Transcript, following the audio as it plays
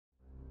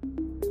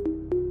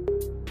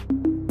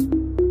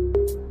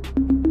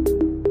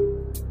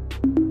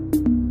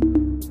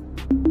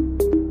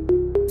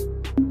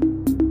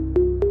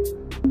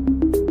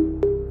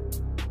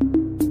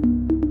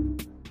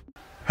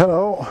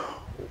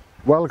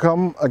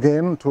Welcome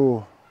again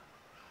to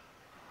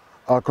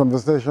our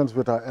conversations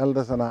with our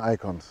elders and our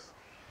icons.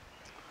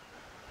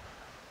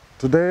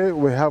 Today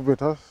we have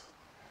with us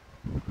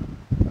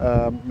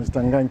Mr.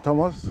 Ngange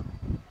Thomas,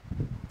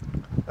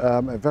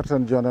 a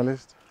veteran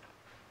journalist,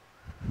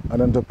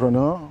 an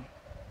entrepreneur,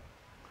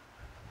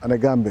 and a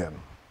Gambian.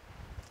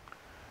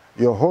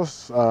 Your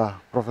hosts are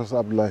Professor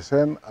Abdullah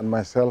Sen and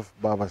myself,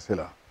 Baba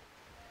Silla.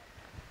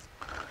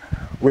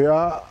 We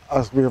are,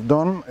 as we have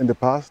done in the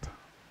past,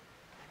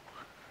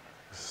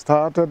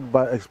 started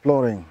by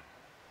exploring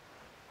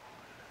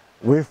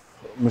with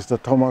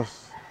Mr.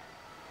 Thomas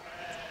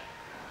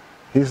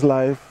his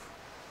life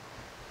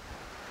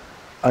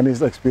and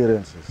his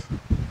experiences.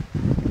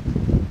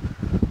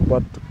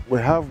 But we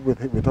have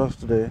with us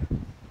today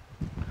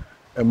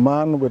a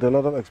man with a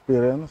lot of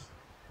experience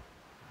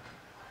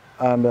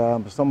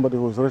and somebody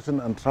who's written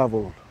and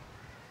traveled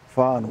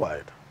far and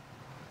wide.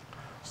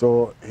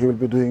 So he will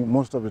be doing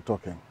most of the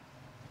talking.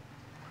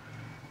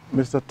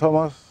 Mr.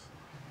 Thomas,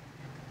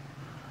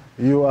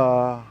 you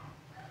are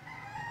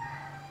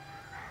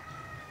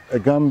a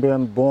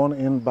Gambian born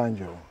in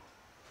Banjul.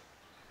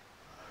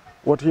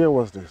 What year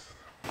was this?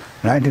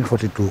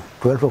 1942,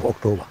 12th of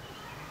October.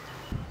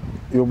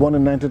 You were born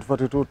in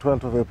 1942,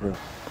 12th of April?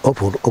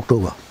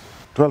 October.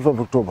 12th of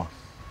October.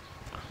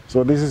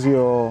 So this is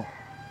your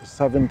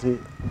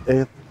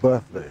 78th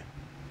birthday.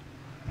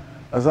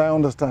 As I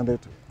understand it,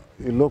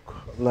 you look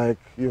like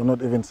you're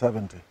not even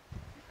 70.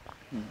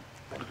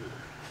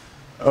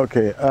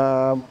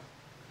 Okay.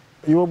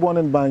 You were born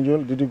in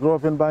Banjul. Did you grow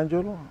up in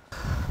Banjul?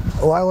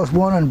 Oh, I was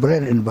born and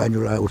bred in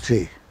Banjul, I would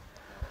say.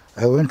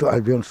 I went to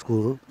Albion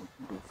School,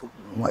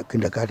 my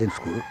kindergarten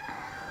school,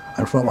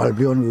 and from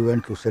Albion we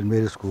went to St.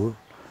 Mary's School,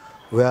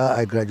 where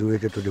I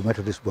graduated to the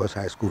Methodist Boys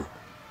High School.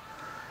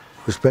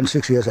 We spent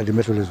 6 years at the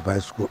Methodist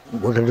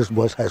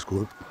Boys High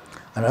School,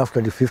 and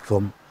after the 5th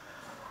form,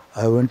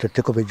 I went to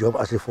take up a job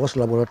as a first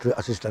laboratory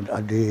assistant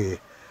at the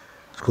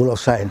School of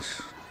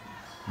Science.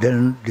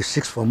 Then the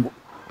 6th form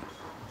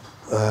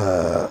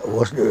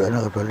was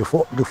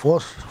the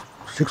first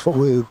sixth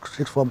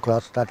form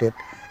class started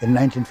in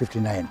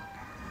 1959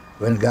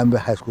 when Gambia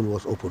High School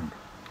was opened.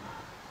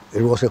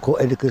 It was a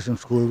co-education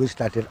school which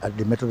started at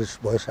the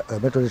Methodist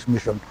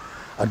Mission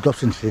at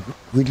Dobson Street,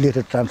 which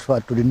later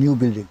transferred to the new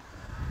building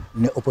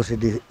opposite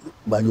the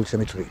Banjul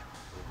Cemetery.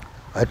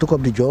 I took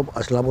up the job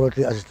as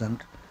laboratory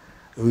assistant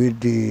with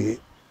the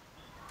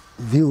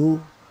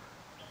view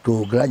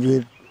to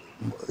graduate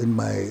in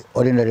my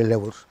ordinary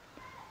levels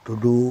to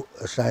do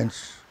a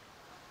science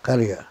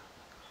career.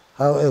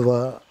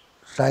 However,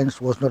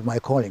 science was not my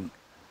calling,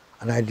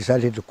 and I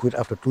decided to quit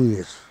after 2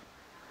 years.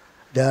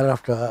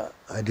 Thereafter,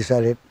 I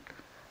decided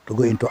to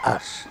go into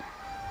arts.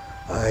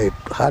 I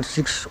had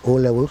 6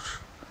 O-levels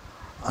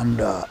and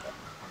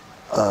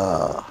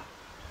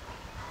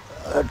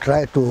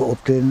tried to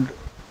obtain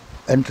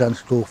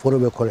entrance to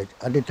Forobe College.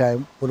 At the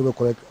time, Forobe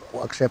College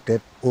accepted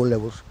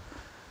O-levels,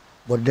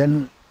 but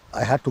then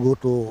I had to go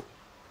to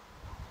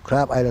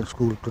Crab Island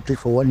School to teach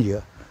for 1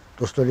 year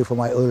to study for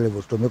my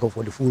O-levels to make up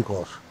for the full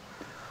course.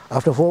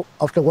 After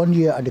 1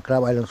 year at the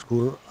Crab Island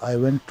School, I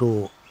went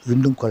to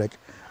Yundum College,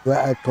 where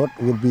I thought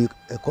would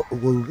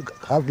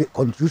have the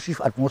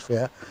conducive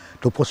atmosphere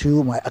to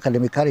pursue my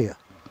academic career.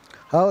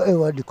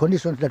 However, the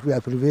conditions that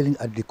were prevailing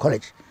at the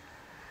college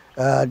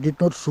did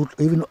not suit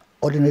even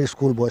ordinary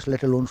schoolboys,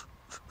 let alone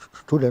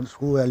students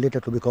who were later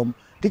to become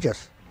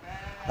teachers.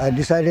 I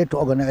decided to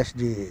organize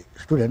the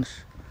students,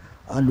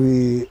 and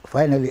we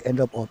finally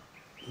ended up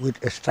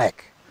with a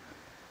strike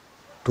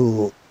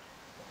to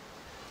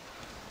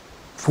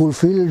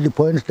fulfill the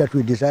points that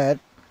we desired,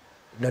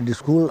 that the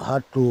school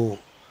had to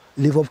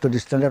live up to the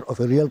standard of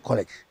a real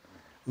college,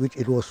 which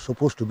it was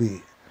supposed to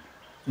be.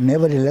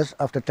 Nevertheless,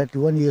 after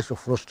 31 days of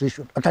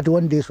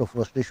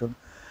frustration,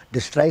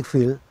 the strike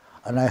failed,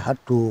 and I had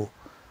to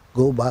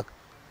go back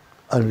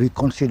and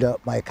reconsider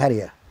my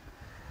career.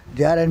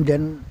 There and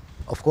then,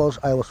 of course,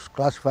 I was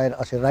classified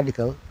as a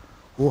radical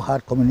who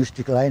had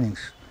communistic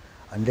linings,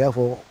 and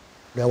therefore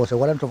there was a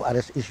warrant of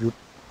arrest issued,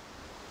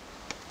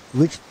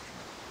 which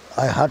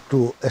I had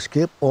to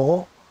escape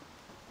or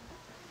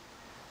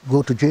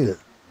go to jail.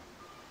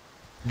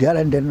 There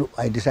and then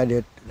I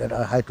decided that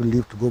I had to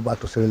leave to go back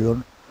to Sierra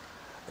Leone,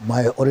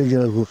 my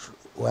original roots,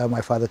 where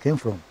my father came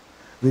from,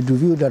 with the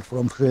view that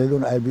from Sierra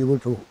Leone I'll be able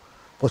to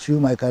pursue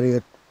my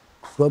career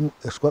from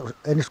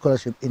any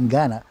scholarship in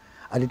Ghana.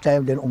 At the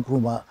time then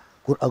Nkrumah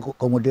could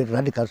accommodate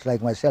radicals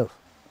like myself.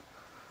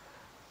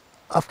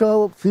 After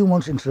a few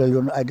months in Sierra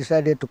Leone, I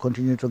decided to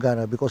continue to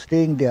Ghana, because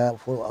staying there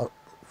for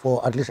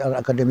at least an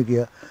academic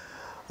year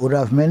would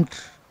have meant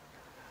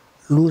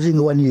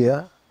losing 1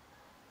 year,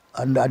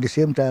 and at the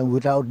same time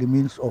without the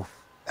means of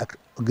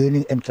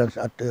gaining entrance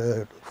at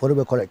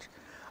Forobe College.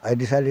 I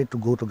decided to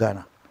go to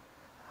Ghana.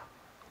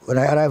 When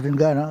I arrived in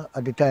Ghana,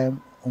 at the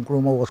time,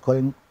 Nkrumah was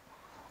calling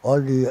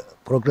all the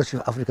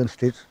progressive African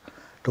states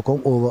to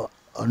come over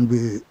and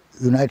be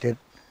united.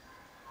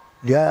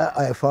 There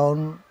I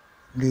found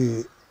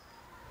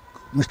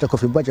Mr.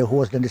 Kofi Baja, who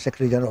was then the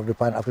Secretary General of the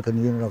Pan-African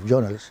Union of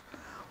Journalists,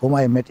 whom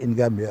I met in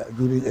Gambia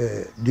during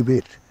a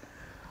debate.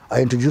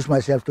 I introduced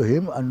myself to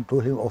him and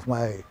told him of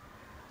my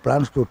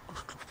plans to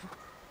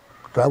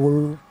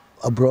travel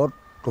abroad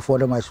to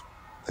further my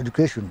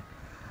education.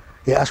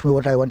 He asked me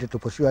what I wanted to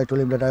pursue. I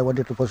told him that I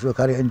wanted to pursue a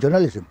career in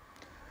journalism.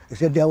 He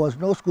said there was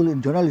no school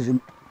in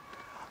journalism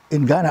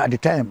in Ghana at the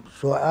time,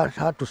 so I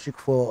had to seek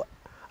for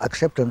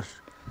acceptance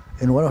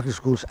in one of the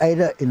schools,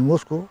 either in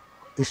Moscow,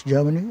 East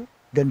Germany,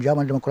 then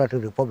German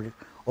Democratic Republic,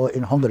 or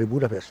in Hungary,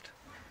 Budapest.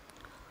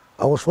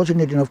 I was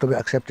fortunate enough to be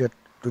accepted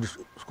to the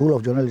School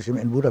of Journalism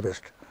in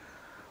Budapest,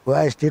 where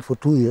I stayed for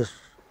 2 years,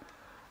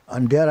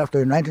 and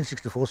thereafter in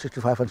 1964,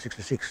 65, and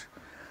 66.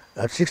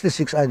 At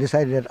 66, I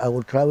decided that I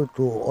would travel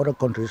to other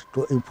countries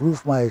to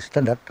improve my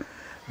standard,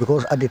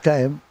 because at the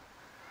time,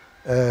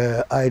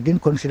 I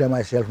didn't consider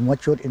myself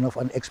matured enough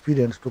and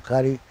experienced to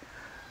carry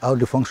out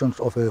the functions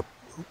of a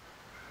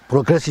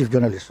progressive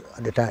journalist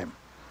at the time.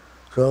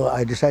 So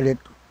I decided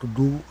to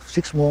do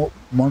 6 more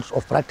months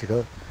of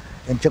practical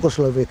in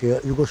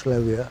Czechoslovakia,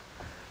 Yugoslavia,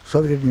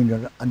 Soviet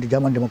Union, and the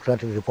German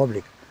Democratic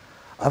Republic.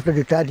 After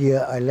the 3rd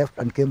year, I left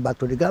and came back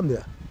to the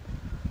Gambia.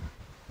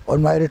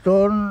 On my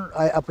return,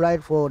 I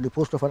applied for the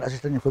post of an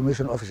assistant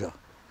information officer.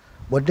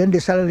 But then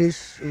the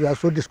salaries were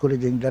so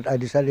discouraging that I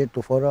decided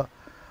to further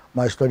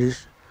my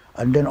studies,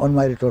 and then on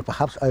my return,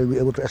 perhaps I will be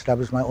able to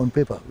establish my own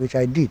paper, which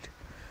I did.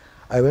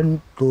 I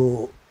went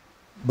to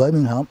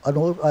Birmingham, and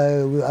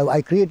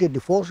I created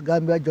the first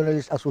Gambian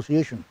Journalist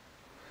Association.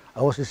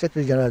 I was the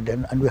Secretary General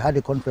then, and we had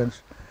a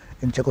conference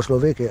in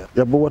Czechoslovakia.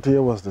 Yeah, but what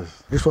year was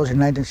this? This was in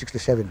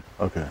 1967.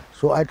 Okay.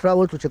 So I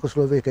traveled to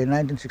Czechoslovakia in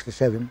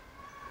 1967,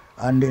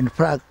 and in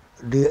Prague,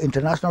 the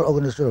International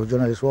Organization of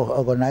Journalists was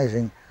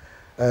organizing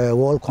a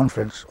world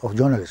conference of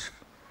journalists.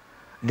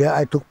 There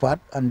I took part,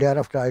 and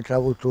thereafter I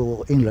traveled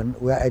to England,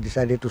 where I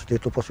decided to stay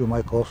to pursue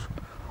my course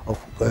of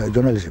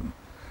journalism.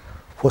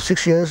 For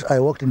 6 years, I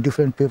worked in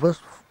different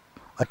papers,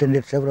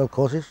 attended several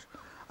courses,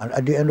 and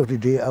at the end of the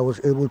day, I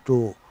was able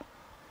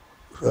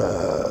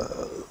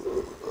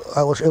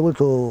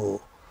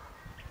to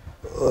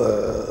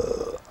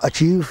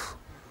achieve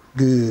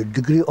the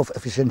degree of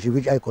efficiency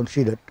which I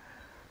considered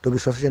to be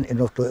sufficient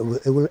enough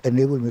to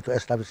enable me to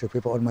establish a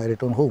paper on my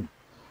return home.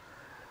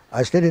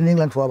 I stayed in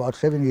England for about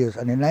 7 years,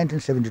 and in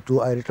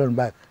 1972 I returned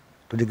back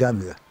to the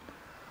Gambia.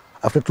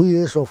 After 2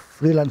 years of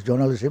freelance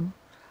journalism,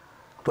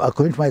 to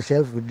acquaint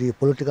myself with the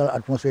political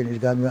atmosphere in the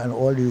Gambia and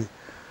all the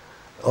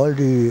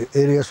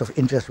areas of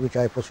interest which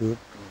I pursued,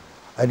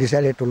 I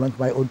decided to launch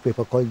my own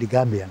paper called The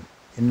Gambian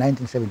in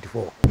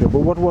 1974. Okay, but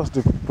what was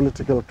the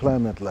political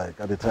climate like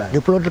at the time?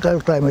 The political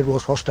climate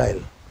was hostile.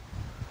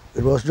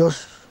 It was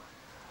just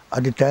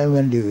at the time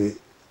when the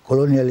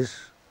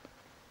colonialists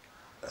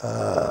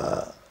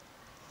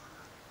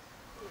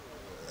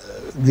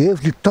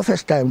gave the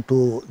toughest time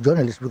to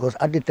journalists, because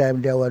at the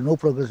time there were no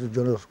progressive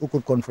journalists who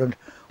could confront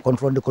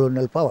the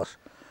colonial powers.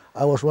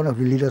 I was one of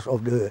the leaders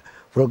of the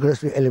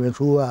progressive elements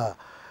who were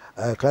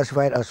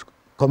classified as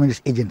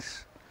communist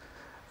agents.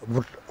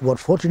 But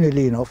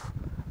fortunately enough,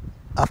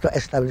 after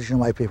establishing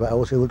my paper, I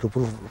was able to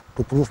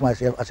prove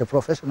myself as a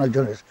professional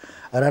journalist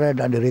rather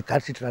than the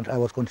recalcitrant I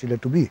was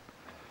considered to be.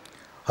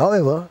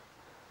 However,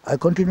 I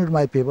continued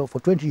my paper for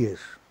 20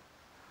 years.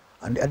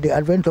 And at the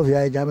advent of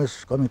Yahya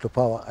Jammeh's coming to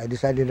power, I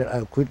decided that I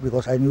would quit,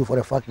 because I knew for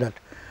a fact that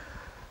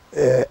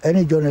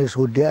any journalist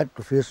who dared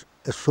to face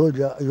a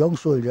young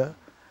soldier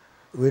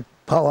with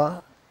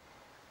power,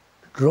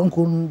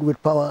 drunken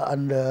with power,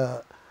 and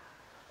a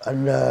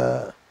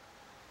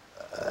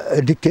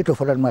dictator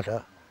for that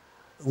matter,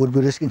 would be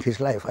risking his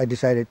life. I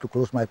decided to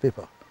close my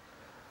paper.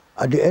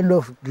 At the end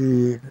of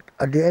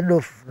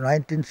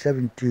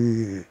 1970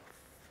 to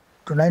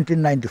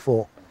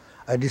 1994,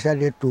 I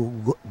decided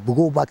to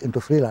go back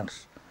into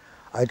freelance.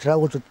 I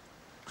traveled to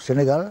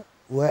Senegal,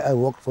 where I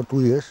worked for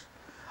 2 years,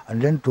 and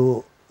then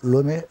to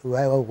Lomé,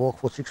 where I worked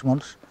for 6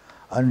 months,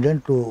 and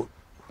then to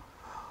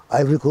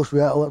Ivory Coast,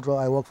 where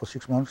I worked for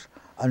 6 months,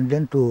 and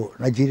then to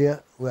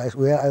Nigeria,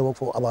 where I worked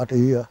for about a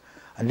year,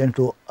 and then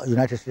to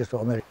United States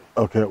of America.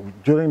 Okay,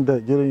 during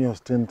your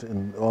stint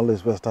in all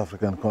these West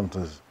African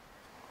countries,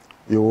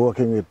 you were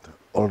working with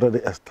already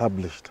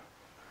established.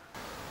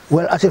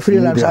 Well, as a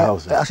freelance,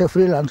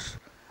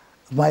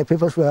 my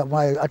articles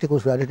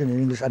were written in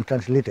English and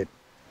translated.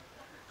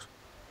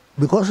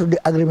 Because of the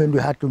agreement we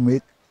had to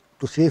make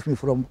to save me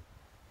from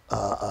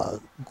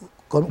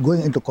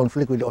going into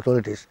conflict with the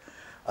authorities,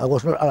 I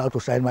was not allowed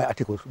to sign my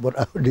articles, but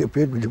they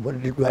paid me the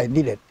money I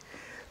needed.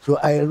 So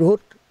I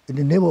wrote in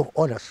the name of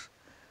others,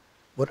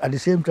 but at the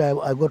same time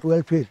I got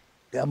well paid,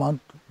 the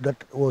amount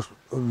that was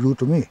due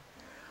to me.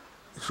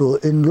 So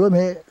in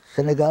Lomé,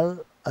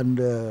 Senegal, and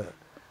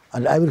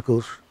Ivory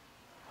Coast,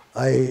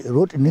 I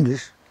wrote in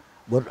English,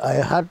 but I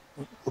had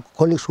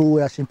colleagues who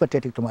were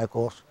sympathetic to my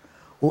cause,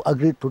 who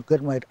agreed to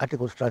get my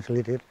articles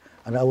translated,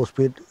 and I was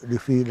paid the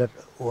fee that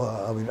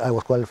I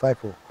was qualified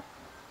for.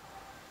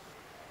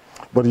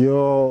 But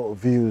your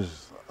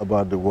views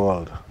about the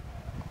world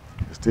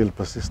still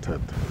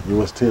persisted. You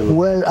were still...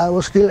 Well, I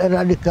was still a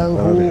radical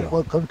who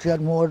was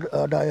considered more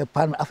a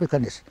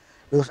Pan-Africanist,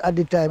 because at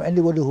the time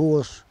anybody who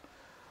was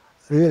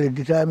really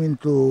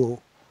determined to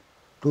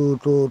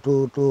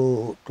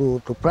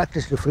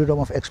practice the freedom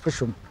of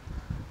expression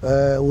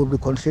would be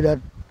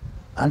considered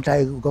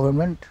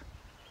anti-government,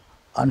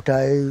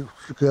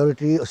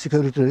 anti-security,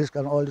 security risk,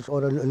 and all these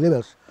other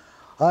levels.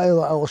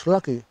 However, I was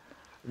lucky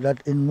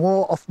that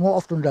more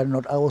often than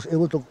not, I was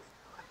able to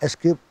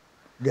escape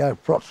their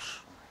plots,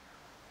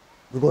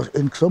 because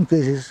in some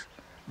cases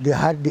they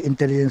had the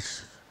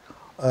intelligence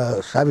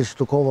service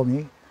to cover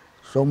me.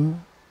 Some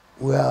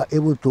were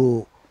able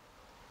to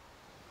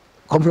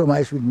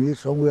compromise with me,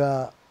 some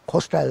were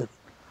hostile,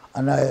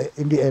 and I,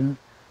 in the end,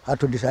 had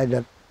to decide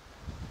that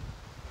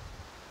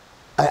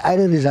I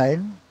either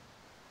resign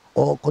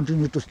or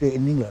continue to stay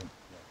in England.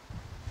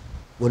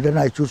 But then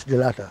I chose the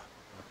latter.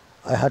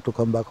 I had to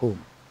come back home.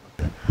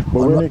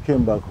 But when you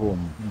came back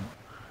home,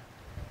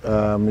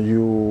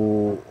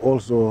 you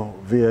also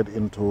veered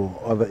into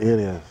other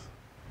areas,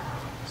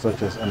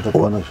 such as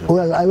entrepreneurship.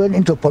 Well, I went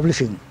into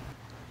publishing,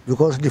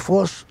 because the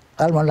first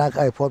almanac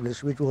I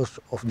published, which was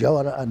of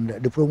Jawara and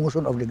the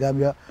promotion of the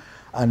Gambia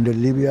and the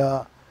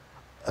Libya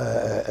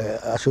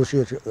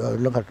Associate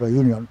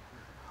Union,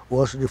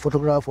 was the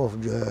photograph of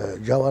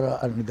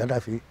Jawara and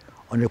Gaddafi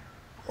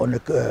on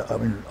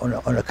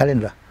a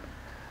calendar,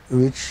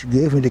 which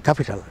gave me the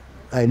capital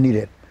I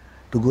needed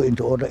to go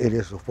into other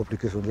areas of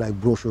publication, like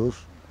brochures,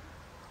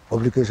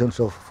 publications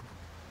of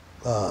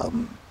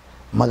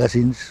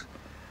magazines.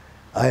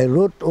 I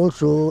wrote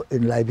also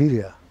in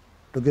Liberia,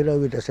 together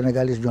with a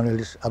Senegalese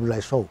journalist,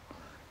 Abdoulaye Sow.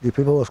 The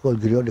paper was called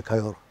Griot de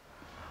Cayor.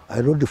 I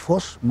wrote the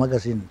first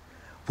magazine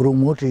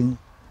promoting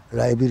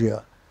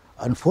Liberia.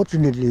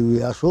 Unfortunately,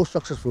 we are so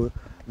successful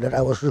that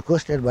I was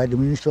requested by the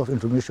Minister of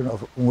Information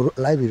of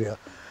Liberia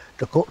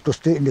to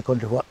stay in the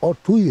country for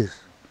 2 years.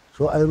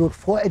 So I wrote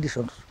 4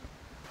 editions,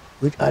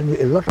 which earned me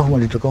a lot of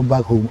money to come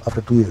back home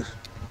after 2 years.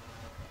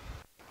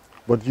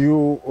 But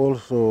you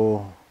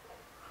also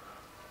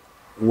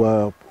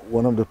were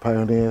one of the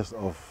pioneers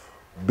of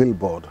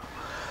billboards.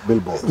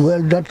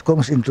 Well, that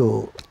comes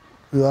into,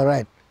 you are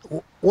right.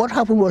 What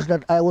happened was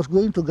that I was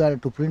going to Ghana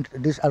to print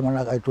this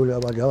almanac I told you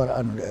about, Jawara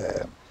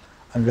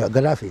and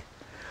Gaddafi.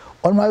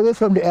 On my way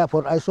from the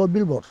airport, I saw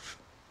billboards,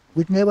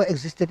 which never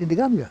existed in the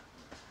Gambia.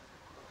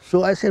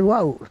 So I said,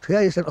 wow,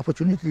 here is an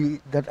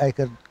opportunity that I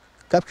can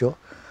capture,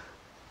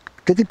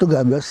 take it to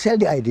Gambia, sell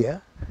the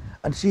idea,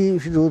 and see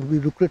if it would be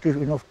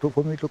lucrative enough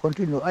for me to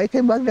continue. I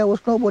came back, there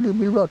was nobody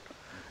billboard.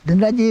 The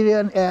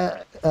Nigerian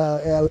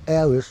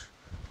Airways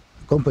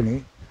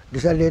company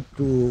decided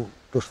to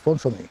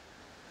sponsor me.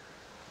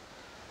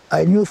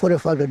 I knew for a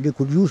fact that they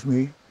could use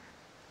me,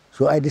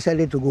 so I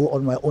decided to go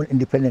on my own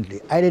independently.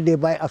 Either they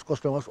buy as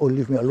customers or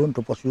leave me alone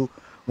to pursue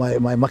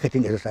my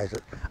marketing exercises.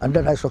 And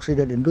that I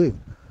succeeded in doing.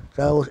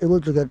 So I was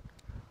able to get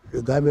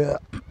the Gambia,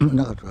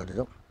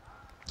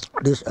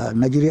 this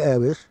Nigeria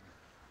Airways,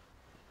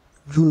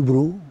 Jewel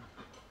Brew,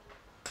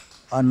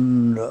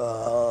 and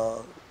a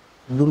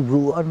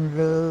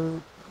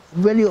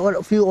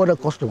few other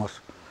customers.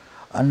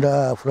 And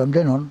from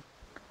then on,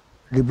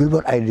 the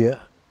billboard idea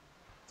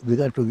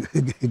began to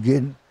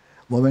gain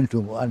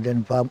momentum. And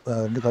then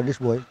look at this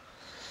boy,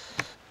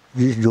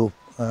 this Job,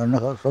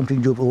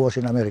 something Job who was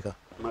in America.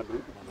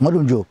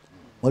 Madum Job.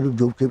 Madum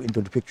Job came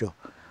into the picture.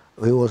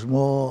 He was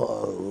more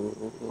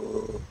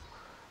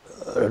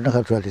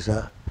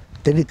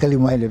technically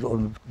minded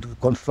on the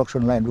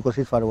construction line, because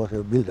his father was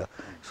a builder.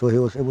 So he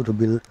was able to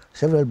build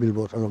several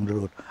billboards along the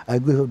road. I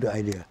gave him the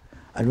idea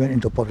and went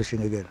into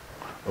publishing again.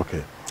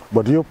 Okay.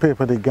 But your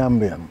paper, The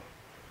Gambian,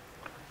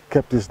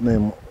 kept his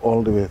name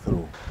all the way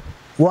through.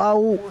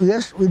 Wow,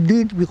 yes, we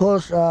did,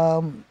 because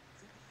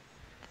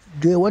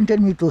they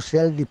wanted me to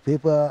sell the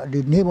paper,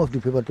 the name of the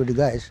paper, to the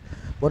guys.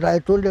 But I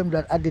told them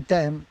that at the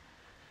time,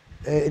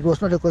 it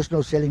was not a question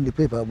of selling the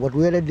paper, but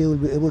whether they will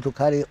be able to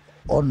carry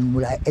on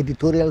my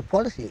editorial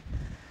policy.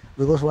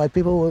 Because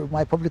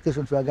my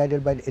publications were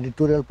guided by the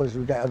editorial policy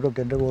which I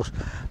adopted.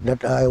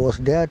 That I was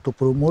there to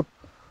promote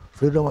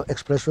freedom of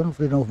expression,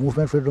 freedom of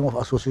movement, freedom of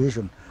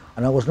association.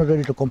 And I was not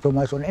ready to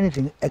compromise on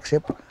anything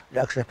except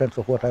the acceptance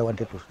of what I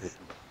wanted to say.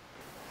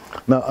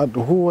 Now,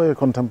 who were your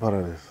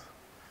contemporaries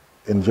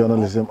in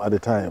journalism at the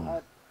time?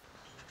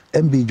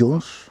 M.B.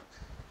 Jones,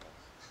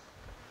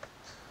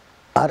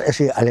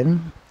 R.S.A.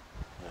 Allen,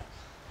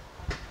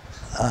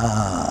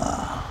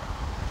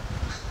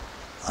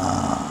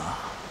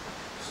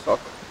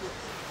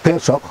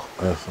 Persok,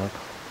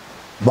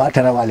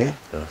 Batarawale.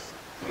 Yes.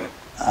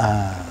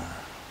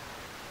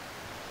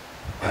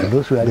 And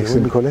those were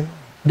Dixon Colley?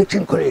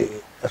 Dixon Colley,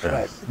 that's yes.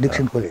 right,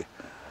 Dixon Colley.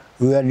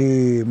 We were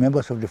the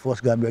members of the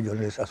first Gambian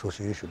Journalist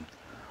Association.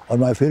 On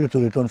my failure to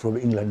return from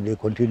England, they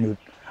continued,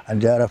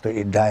 and thereafter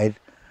it died.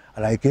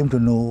 And I came to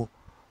know,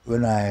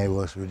 when I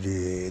was with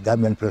the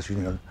Gambian Press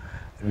Union,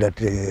 that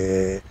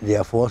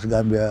their first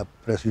Gambia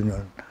Press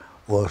Union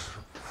was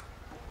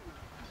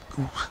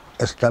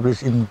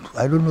established in,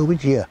 I don't know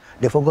which year.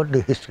 They forgot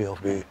the history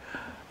of the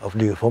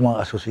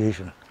former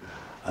association,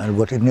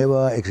 but it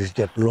never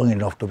existed long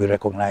enough to be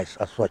recognized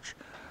as such.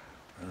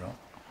 You know.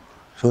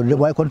 So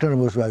my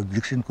contemporaries were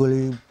Dixon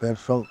Colley,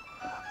 Persok,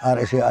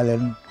 R.S.A.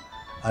 Allen,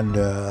 and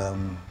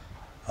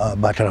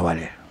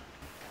Batarawale.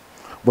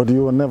 But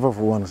you were never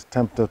for once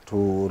tempted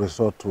to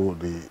resort to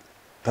the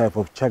type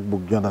of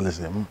checkbook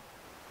journalism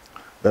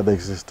that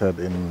existed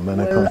in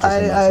many countries in West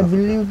I Africa?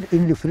 believed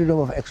in the freedom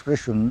of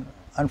expression,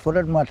 and for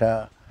that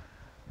matter,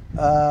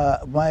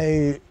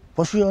 my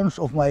positions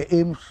of my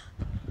aims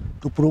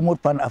to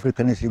promote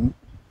Pan-Africanism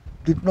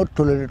did not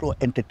tolerate or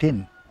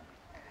entertain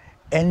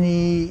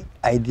any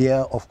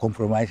idea of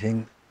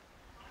compromising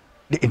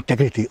the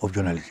integrity of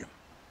journalism.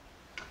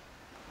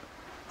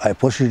 I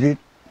pursued it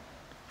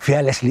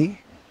fearlessly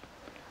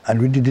and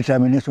with the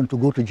determination to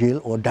go to jail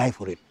or die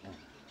for it.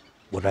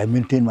 But I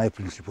maintain my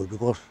principle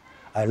because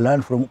I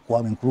learned from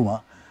Kwame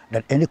Nkrumah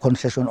that any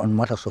concession on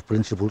matters of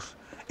principles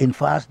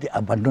infers the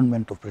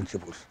abandonment of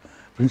principles.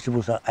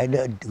 Principles are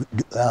either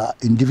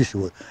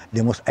indivisible,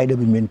 they must either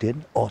be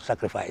maintained or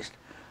sacrificed.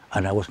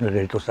 And I was not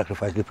ready to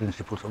sacrifice the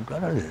principles of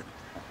journalism.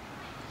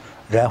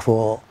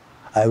 Therefore,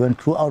 I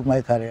went throughout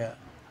my career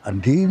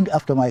and even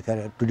after my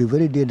career, to the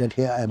very day that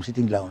here I am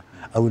sitting down,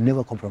 I will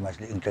never compromise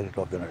the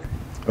integrity of journalism.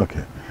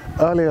 Okay.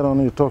 Earlier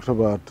on, you talked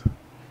about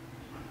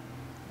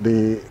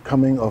the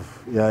coming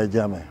of Yahya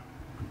Jammeh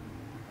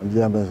and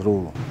Jammeh's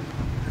rule.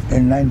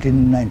 In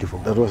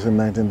 1994. That was in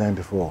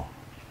 1994.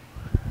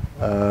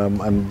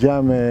 And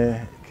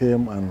Jammeh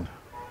came and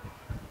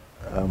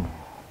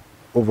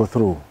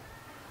overthrew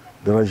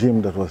the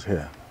regime that was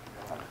here.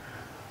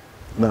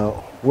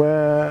 Now,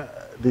 where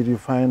did you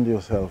find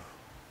yourself?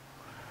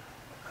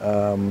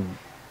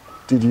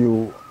 Did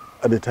you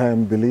at the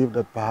time believe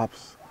that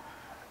perhaps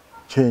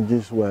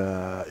changes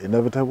were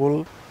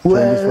inevitable?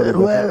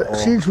 Well,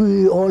 since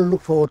we all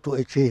look forward to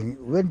a change,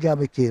 when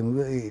Jammeh came,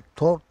 we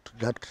thought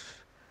that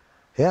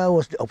here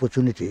was the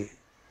opportunity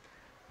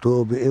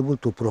to be able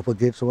to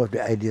propagate some of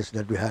the ideas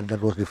that we had,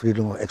 that was the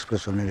freedom of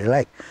expression and the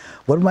like.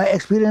 But my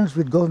experience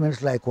with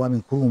governments like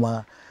Kwame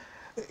Nkrumah,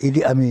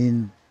 Idi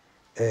Amin,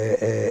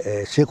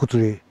 Sekou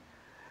Touré,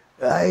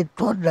 I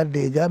thought that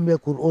the Gambia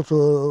could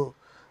also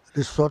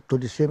resort to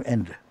the same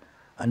end.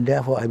 And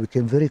therefore I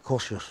became very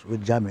cautious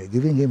with Jammeh,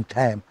 giving him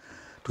time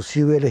to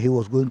see whether he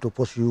was going to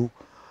pursue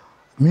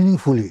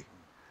meaningfully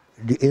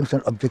the aims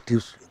and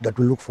objectives that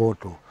we look forward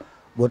to.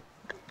 But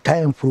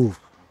time proved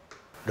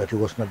that he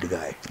was not the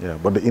guy. Yeah,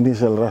 but the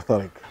initial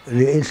rhetoric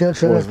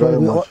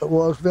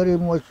was very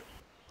much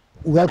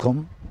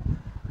welcome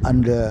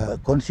and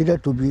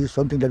considered to be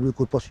something that we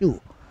could pursue.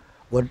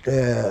 But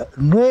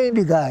knowing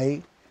the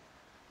guy,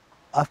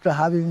 after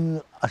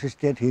having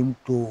assisted him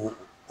to,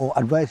 or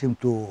advised him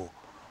to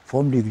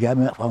form the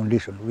Jammeh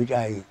Foundation, which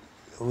I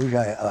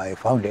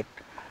founded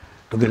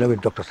together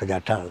with Dr.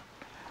 Sajatal,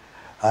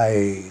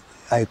 I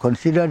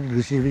considered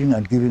receiving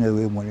and giving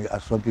away money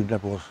as something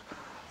that was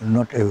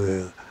not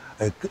a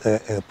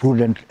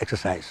prudent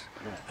exercise.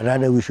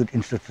 Rather, we should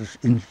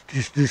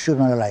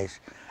institutionalize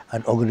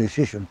an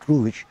organization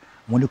through which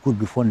money could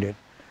be funded,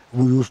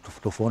 we used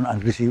to fund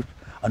and received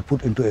and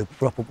put into a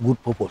proper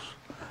good purpose.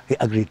 He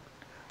agreed.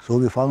 So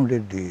we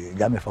founded the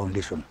Jammeh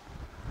Foundation.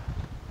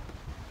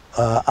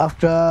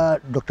 After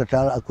Dr.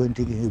 Tal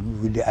acquainting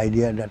him with the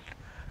idea that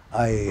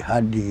I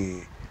had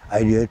the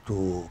idea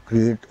to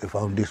create a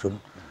foundation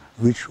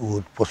which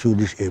would pursue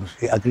these aims,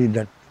 he agreed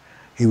that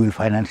he will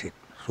finance it.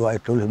 So I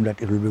told him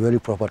that it will be very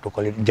proper to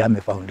call it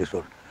Jammeh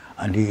Foundation.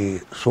 And he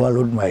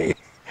swallowed my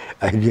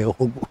idea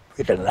hook,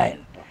 with a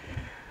line.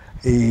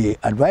 He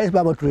advised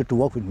Baba Touré to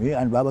work with me,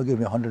 and Baba gave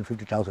me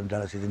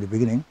 $150,000 in the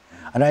beginning.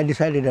 And I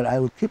decided that I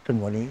would keep the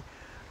money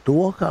to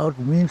work out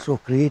means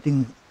of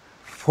creating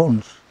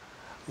funds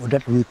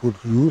that we could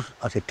use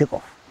as a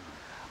takeoff.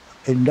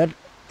 In that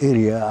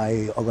area,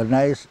 I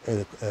organized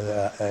a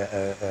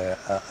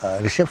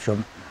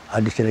reception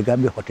at the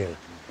Senegambia Hotel.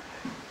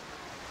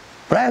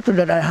 Prior to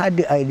that, I had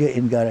the idea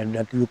in Ghana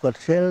that you could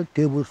sell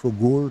tables for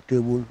gold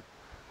table,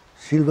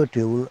 silver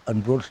table,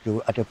 and bronze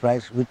table at a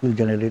price which will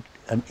generate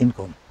an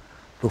income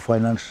to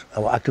finance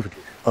our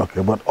activities.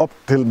 Okay, but up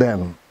till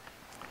then,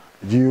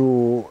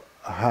 you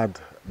had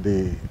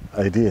the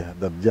idea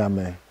that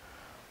Jammeh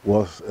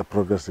was a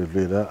progressive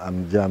leader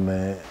and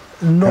Jammeh...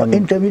 No,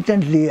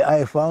 intermittently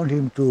I found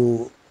him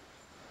to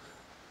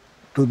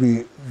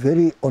be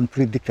very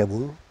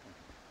unpredictable,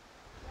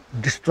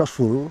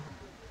 distrustful,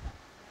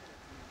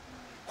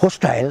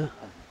 hostile,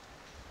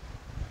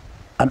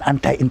 and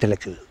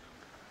anti-intellectual.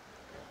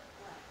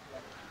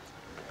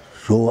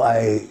 So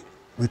I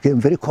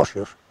became very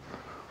cautious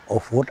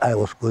of what I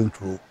was going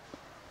through,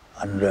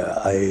 and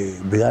I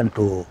began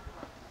to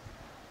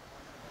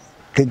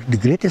take the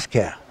greatest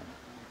care.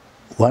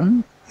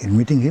 One, in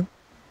meeting him,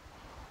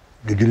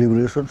 the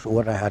deliberations,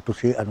 what I had to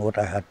say and what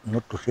I had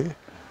not to say,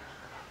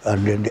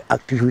 and then the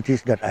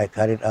activities that I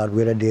carried out,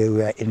 whether they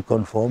were in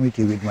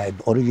conformity with my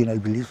original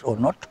beliefs or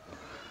not.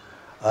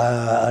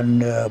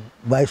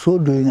 By so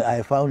doing,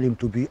 I found him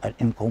to be an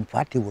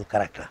incompatible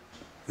character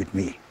with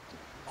me,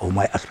 or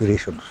my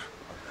aspirations.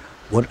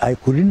 But I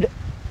couldn't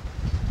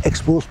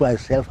expose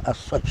myself as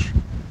such.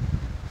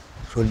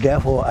 So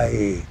therefore,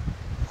 I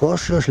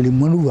cautiously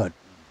maneuvered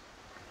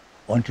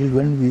until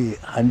when we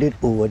handed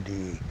over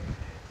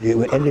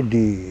we ended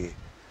the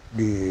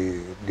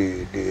the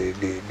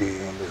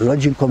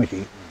launching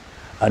committee,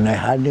 and I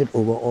handed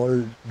over all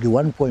the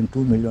 $1.2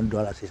 million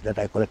that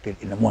I collected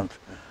in a month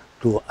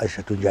to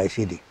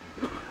ICD.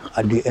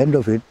 At the end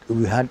of it,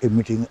 we had a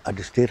meeting at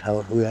the State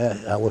House where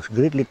I was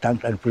greatly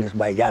thanked and praised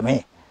by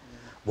Jammeh.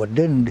 But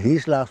then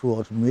his last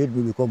words made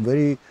me become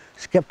very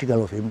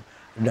skeptical of him,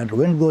 that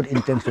when God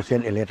intends to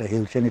send a letter, he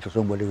will send it to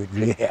somebody with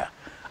gray hair.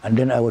 And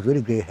then I was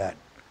very gray-haired.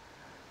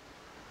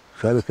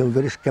 So I became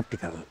very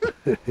skeptical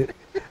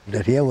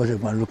that here was a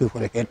man looking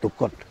for a head to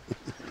cut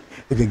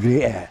with a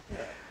gray hair.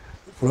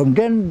 From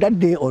then, that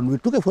day on, we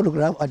took a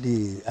photograph at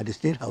the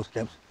State House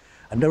steps,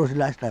 and that was the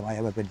last time I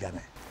ever met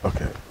Jammeh.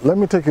 Okay, let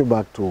me take you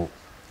back to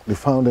the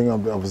founding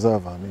of the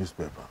Observer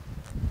newspaper.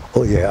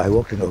 Oh yeah, I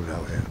worked in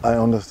Observer. I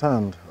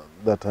understand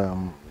that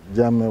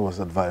Jammeh was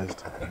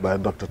advised by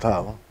Dr.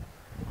 Tal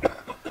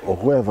or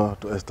whoever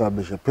to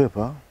establish a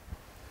paper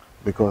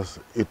because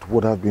it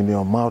would have been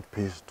your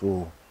mouthpiece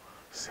to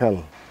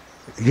sell.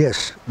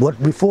 Yes,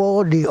 but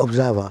before the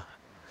Observer,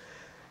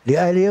 the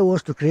idea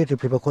was to create a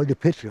paper called The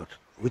Patriot,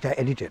 which I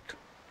edited,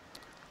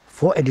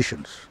 4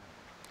 editions.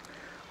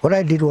 What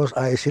I did was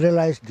I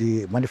serialized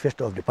the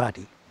manifesto of the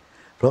party,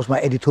 plus my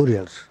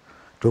editorials,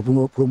 to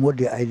promote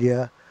the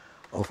idea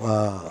of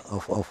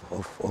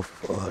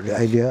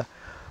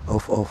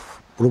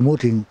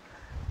promoting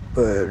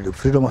the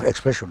freedom of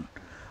expression.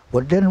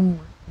 But then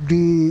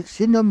the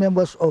senior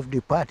members of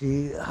the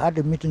party had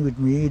a meeting with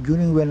me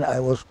during when I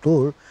was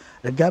told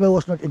that Jammeh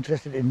was not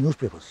interested in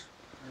newspapers,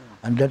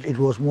 and that it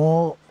was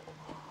more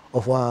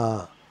of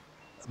a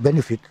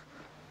benefit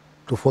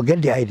to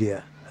forget the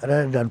idea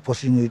rather than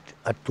pushing it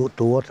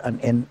towards an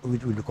end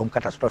which will become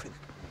catastrophic.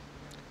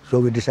 So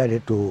we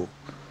decided to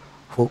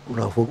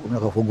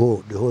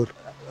forgo the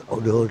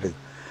whole thing.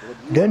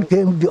 Then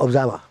came the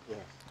Observer.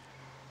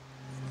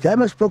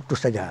 Jammeh spoke to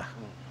Saja,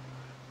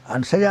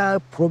 and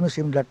Saja promised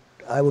him that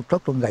I would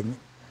talk to Ngange,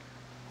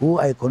 who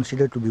I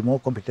consider to be more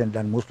competent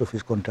than most of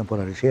his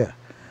contemporaries here.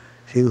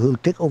 He will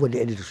take over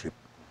the editorship.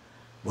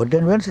 But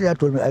then when Saja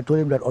told me, I told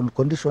him that on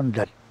condition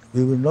that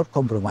we will not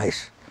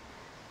compromise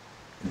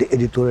the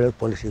editorial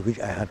policy which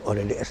I had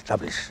already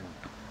established,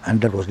 and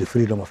that was the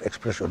freedom of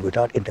expression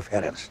without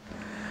interference.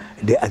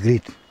 They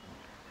agreed.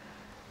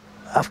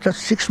 After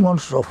 6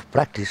 months of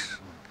practice,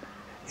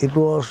 it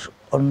was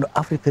on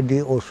Africa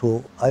Day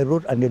also, I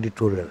wrote an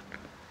editorial,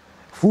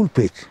 full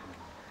page.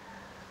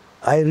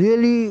 I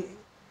really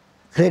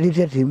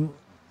credited him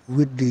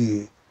with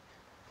the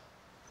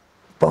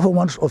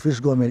performance of his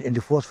government in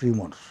the first 3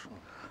 months.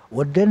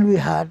 But then we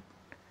had,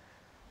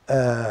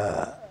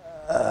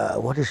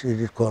 what is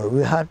it called?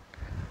 We had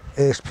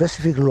a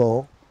specific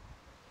law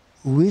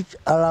which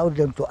allowed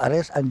them to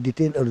arrest and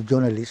detain a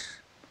journalist,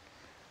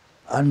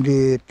 and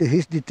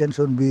his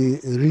detention be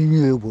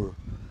renewable.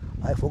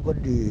 I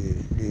forgot the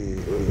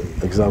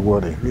exact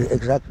wording. The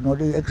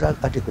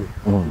exact article.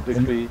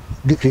 Decree.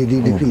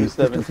 Decree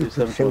 57.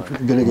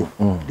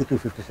 Decree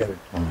 57.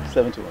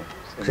 71.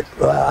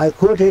 I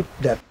quoted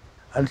that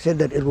and said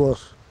that it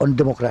was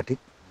undemocratic,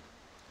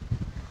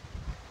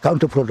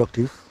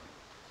 counterproductive,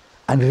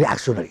 and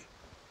reactionary.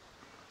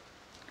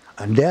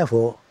 And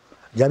therefore,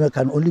 Jammeh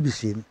can only be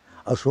seen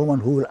as someone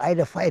who will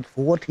either fight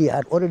for what he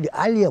had already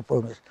earlier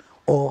promised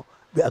or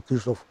be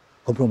accused of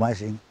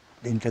compromising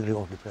the integrity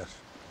of the press.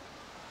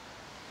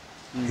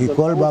 He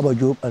called Baba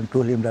Job and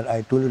told him that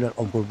I told you that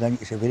Uncle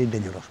Ngange is a very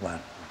dangerous man.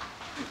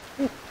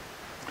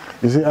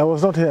 You see, I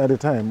was not here at the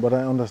time, but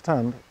I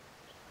understand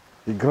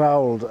he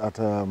growled at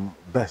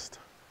Best.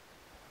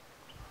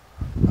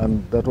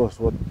 And that was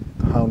what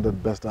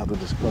hounded Best out of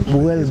this country.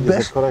 Well,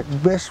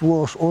 Best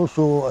was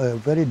also a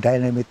very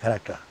dynamic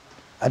character.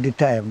 At the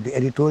time, the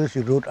editorials he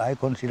wrote, I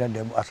considered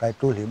them, as I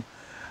told him,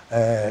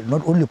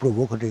 not only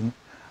provocative,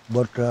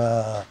 but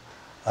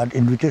an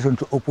invitation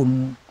to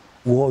open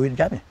war with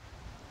Jammeh,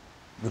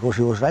 because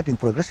he was writing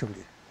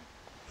progressively,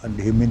 and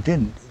he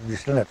maintained the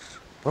standards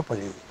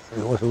properly.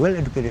 He was a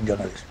well-educated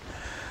journalist.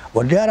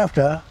 But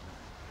thereafter,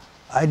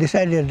 I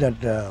decided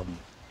that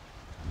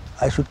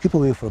I should keep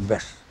away from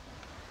Best,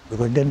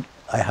 because then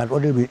I had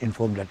already been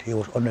informed that he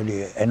was under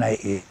the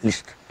NIA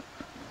list,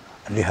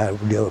 and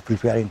they were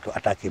preparing to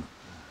attack him.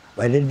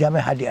 By then,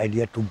 Jammeh had the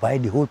idea to buy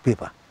the whole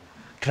paper,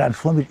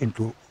 transform it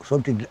into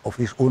something of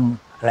his own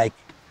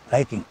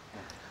liking.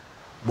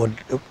 But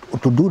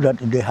to do that,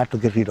 they had to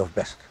get rid of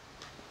Best.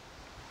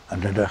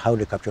 And that's how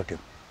they captured him.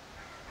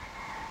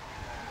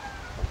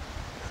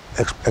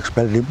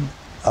 Expelled him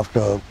after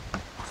a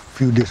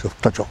few days of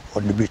torture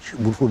on the beach,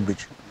 Bulford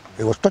Beach.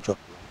 He was tortured,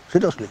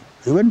 seriously.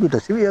 He went with a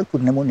severe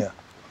pneumonia.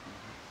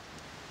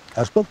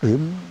 I spoke to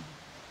him,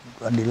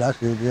 and the last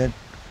day he said,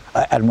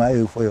 I admire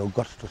you for your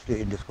guts to stay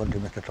in this country,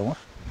 Mr. Thomas,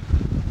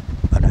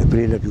 and I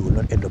pray that you will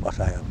not end up as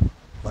I am.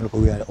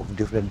 We are of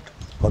different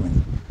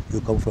coming. You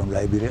come from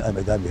Liberia, I'm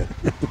a Gambian.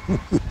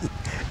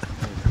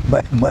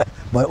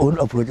 my own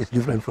approach is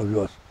different from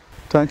yours.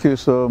 Thank you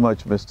so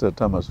much, Mr.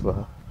 Thomas,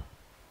 for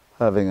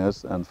having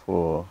us and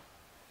for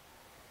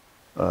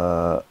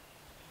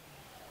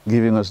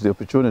giving us the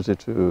opportunity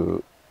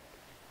to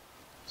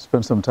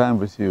spend some time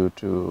with you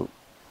to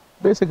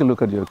basically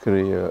look at your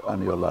career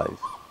and your life,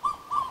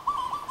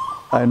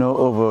 I know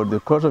over the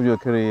course of your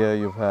career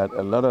you've had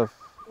a lot of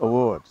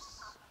awards.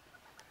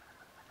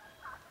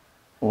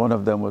 One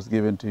of them was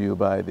given to you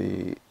by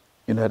the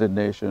United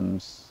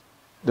Nations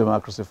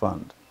Democracy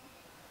Fund,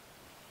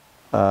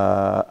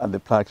 and the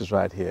plaque is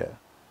right here.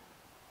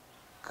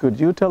 Could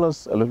you tell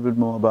us a little bit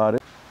more about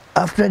it?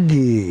 After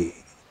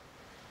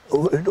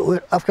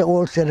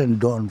all said and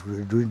done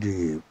during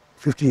the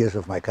 50 years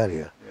of my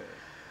career,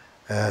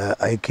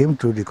 I came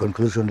to the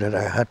conclusion that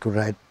I had to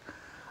write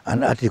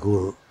an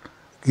article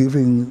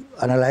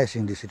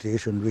analyzing the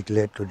situation which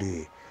led to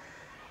the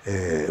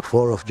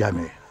fall of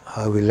Jammeh,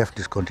 how we left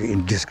this country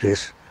in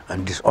disgrace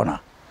and dishonor.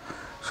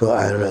 So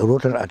I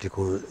wrote an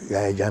article,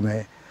 Yaya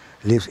Jammeh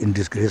lives in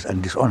disgrace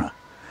and dishonor.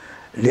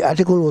 The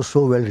article was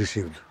so well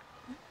received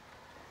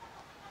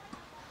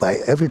by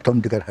every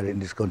Tom, Dick and Harry in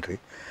this country,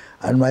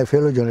 and my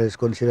fellow journalists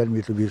considered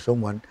me to be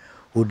someone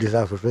who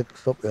deserves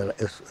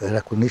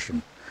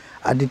recognition.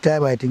 At the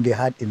time, I think they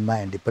had in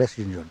mind the press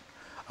union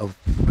of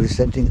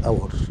presenting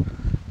awards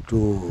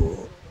to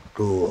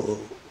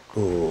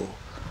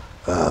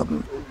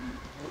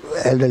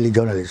elderly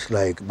journalists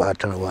like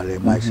Batarawale,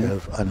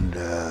 myself, and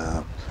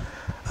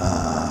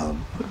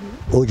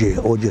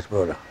OJ's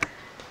brother.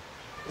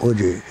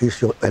 OJ,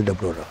 he's your elder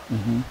brother.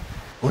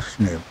 What's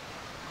his name?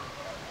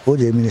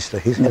 OJ Minister,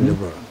 his elder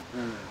brother.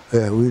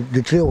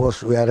 The three of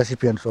us were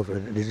recipients of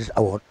this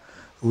award,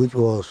 which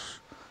was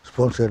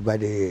sponsored by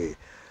the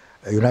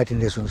United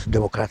Nations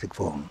Democratic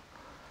Fund,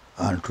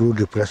 and through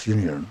the press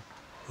union,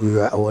 we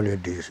were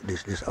awarded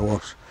these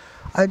awards.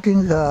 I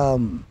think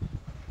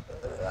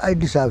I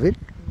deserve it,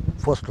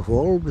 first of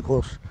all,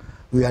 because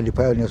we are the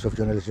pioneers of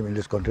journalism in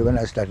this country. When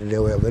I started,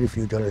 there were very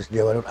few journalists.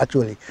 There were not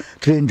actually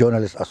trained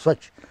journalists as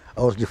such.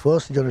 I was the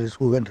first journalist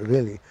who went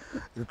really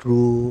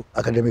through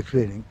academic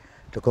training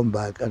to come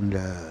back and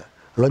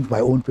launch my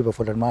own paper,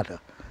 for that matter,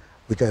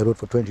 which I wrote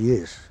for 20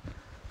 years.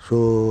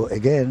 So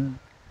again,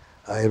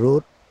 I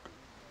wrote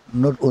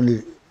not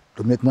only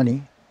to make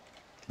money,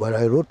 but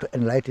I wrote to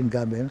enlighten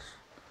Gambians,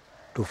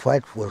 to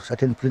fight for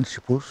certain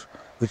principles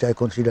which I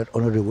considered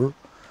honorable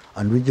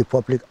and which the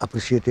public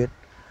appreciated.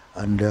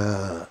 And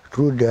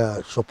through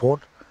their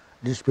support,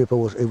 this paper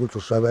was able to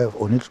survive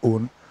on its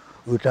own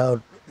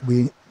without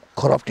being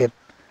corrupted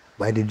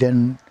by the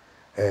then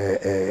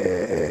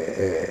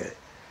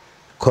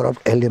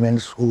corrupt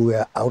elements who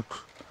were out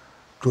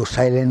to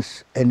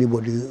silence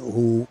anybody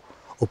who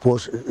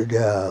opposed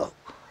their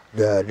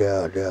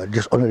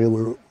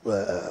dishonorable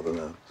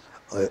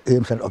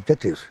aims and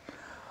objectives.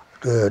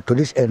 To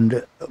this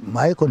end,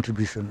 my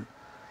contribution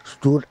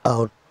stood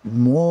out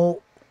more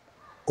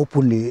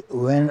openly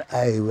when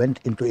I went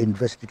into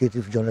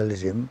investigative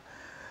journalism,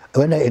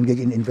 when I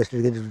engaged in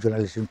investigative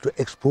journalism to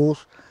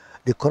expose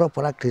the corrupt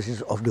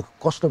practices of the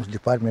Customs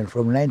Department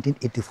from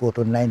 1984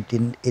 to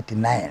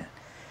 1989.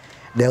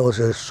 There was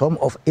a sum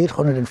of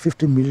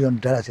 $850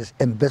 million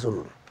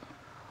embezzled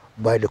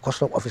by the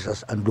custom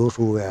officers and those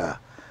who were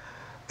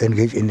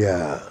engaged in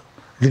their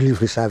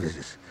delivery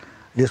services.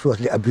 This was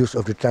the abuse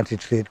of the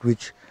transit trade,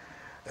 which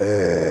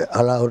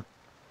allowed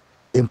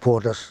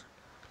importers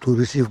to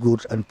receive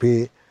goods and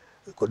pay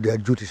their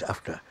duties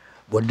after.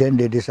 But then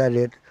they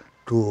decided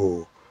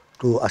to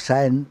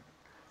assign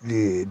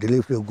the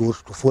delivery of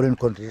goods to foreign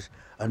countries,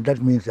 and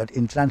that means that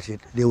in transit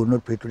they will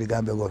not pay to the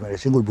Gambian government a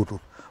single butu,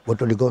 but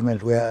to the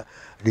government where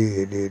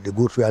the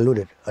goods were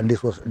loaded, and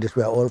these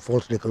were all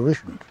false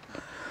declarations.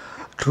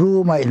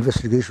 Through my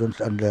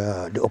investigations and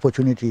the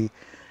opportunity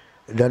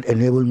that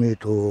enabled me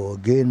to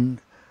gain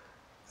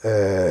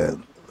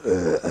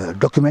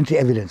documentary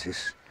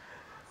evidences,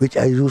 which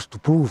I used to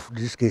prove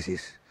these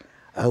cases,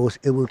 I was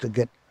able to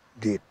get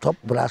the top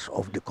brass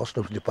of the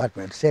Customs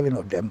Department, 7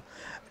 of them,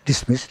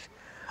 dismissed.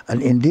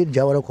 And indeed,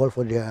 Jawara called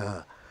for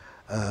their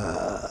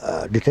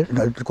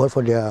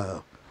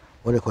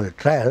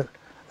trial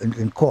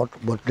in court.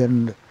 But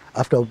then,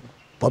 after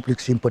public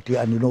sympathy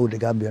and the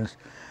Gambians'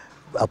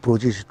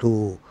 approaches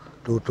to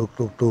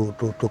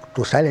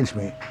silence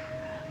me,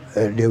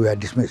 they were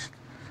dismissed.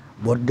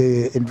 But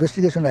the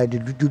investigation I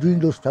did during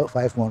those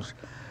 5 months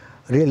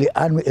really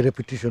earned me a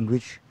reputation,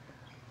 which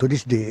to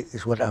this day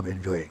is what I'm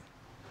enjoying.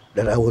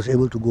 That I was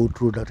able to go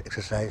through that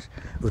exercise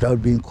without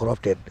being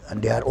corrupted,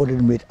 and they had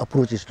already made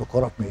approaches to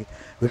corrupt me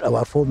with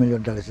about $4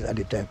 million at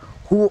the time.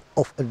 Who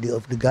of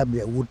the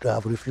Gambia would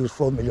have refused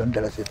 $4 million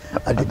at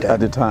the time? At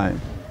the time,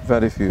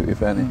 very few,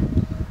 if any.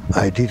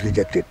 I did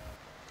reject it.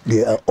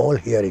 They are all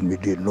hearing me.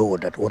 They know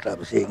that what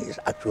I'm saying is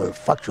actual,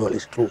 factual,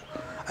 is true.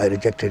 I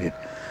rejected it.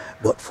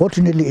 But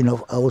fortunately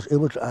enough, I was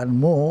able to earn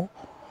more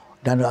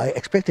than I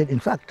expected,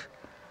 in fact,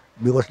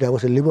 because there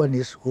was a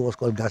Lebanese who was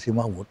called Gassi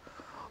Mahmoud,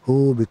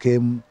 who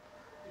became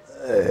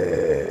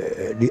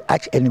the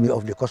arch enemy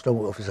of the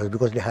customs officers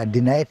because they had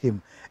denied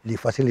him the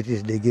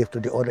facilities they gave to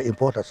the other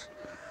importers.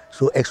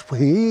 So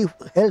he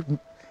helped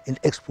in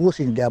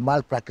exposing their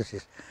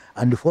malpractices,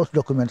 and the false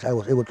documents I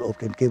was able to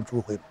obtain came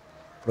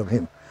from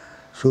him.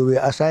 So we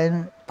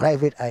assigned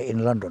private eye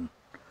in London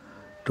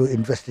to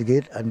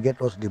investigate and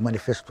get us the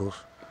manifestos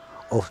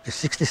of the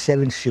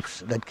 67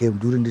 ships that came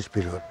during this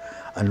period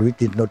and we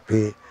did not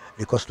pay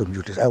the custom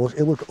duties. I was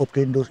able to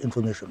obtain those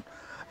information,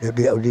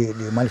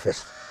 the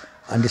manifest,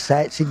 and the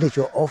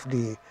signature of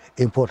the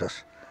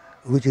importers,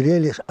 which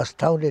really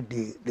astounded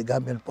the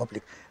Gambian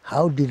public.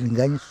 How did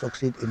Ngange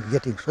succeed in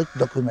getting such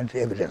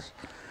documentary evidence?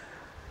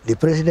 The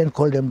president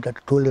told them that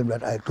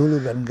I told you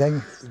that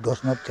Ngange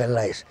does not tell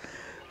lies.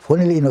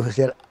 Funnily enough, he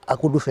said, I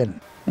could defend.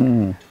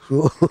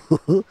 So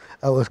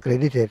I was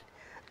credited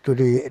to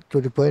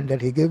the point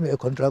that he gave me a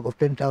contract of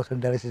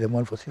 $10,000 a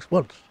month for 6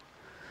 months.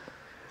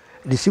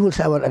 The civil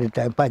servant at the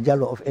time, Pa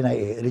Jallo of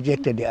NIA,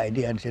 rejected the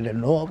idea and said,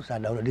 no,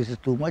 Sadaura, this is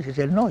too much. He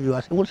said, no, you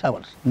are civil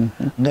servants.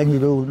 Then you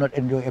will not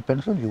enjoy a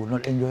pension, you will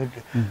not enjoy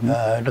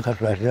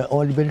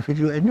all the benefits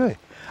you enjoy.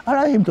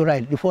 Allow him to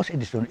write the first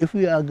edition. If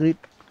we agreed,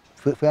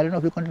 fair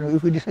enough, we continue.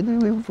 If we disagree,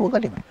 we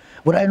forget him.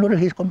 But I know that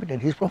he's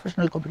competent, he's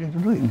professionally competent to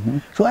do it.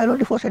 So I wrote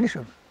the first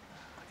edition.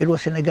 It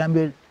was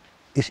Senegambia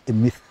is a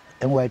myth,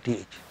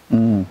 MYTH.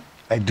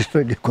 I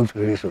destroyed the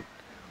Confederation,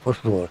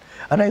 first of all.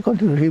 And I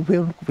continued,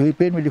 he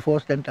paid me the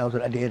first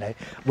 10,000 at the NIA.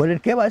 But then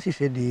KYC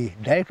said the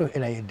director of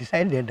NIA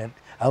decided that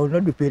I will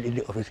not be paid in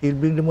the office, he'll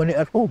bring the money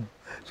at home,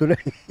 so that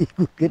he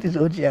could get his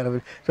own share of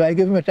it. So I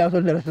gave him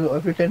 $1,000, so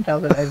every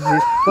 10,000 I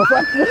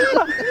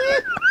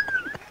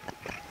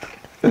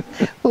did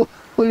for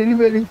only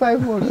remaining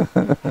 5 months.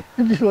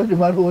 This was the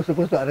man who was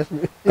supposed to arrest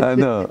me. I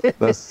know.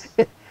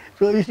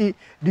 So you see,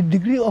 the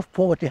degree of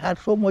poverty had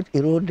so much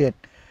eroded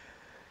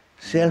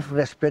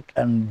self-respect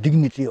and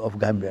dignity of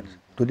Gambians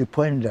to the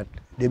point that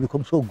they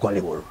become so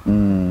gullible,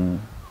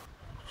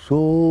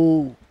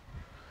 so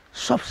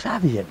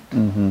subservient,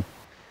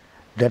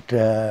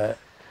 that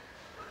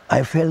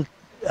I felt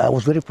I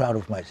was very proud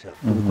of myself,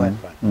 to be quite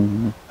frank.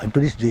 And to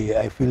this day,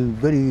 I feel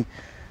very,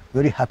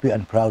 very happy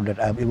and proud that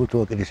I'm able to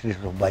work in the streets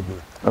of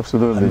Banjul.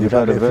 Absolutely.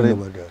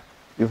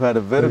 You've had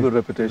a very good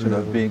reputation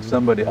of being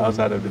somebody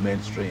outside of the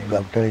mainstream.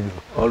 I'm telling you.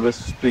 Always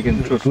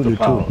speaking truth to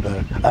power.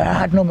 I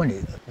had no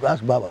money.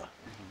 Ask Baba.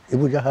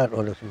 Ibuja had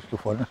all the used to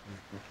furnish.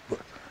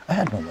 I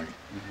had no money.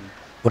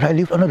 But I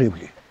lived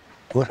honorably,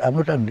 because I'm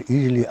not an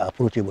easily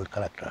approachable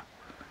character.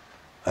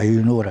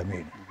 You know what I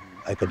mean.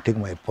 I can take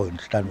my point,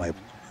 stand my,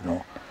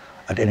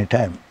 at any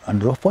time.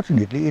 And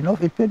fortunately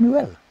enough, it paid me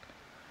well.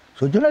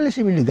 So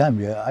journalism in the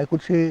Gambia, I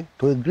could say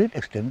to a great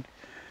extent,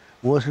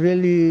 was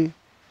really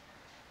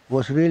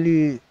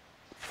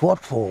fought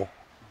for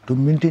to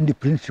maintain the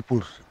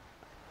principles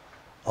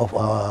of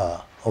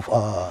our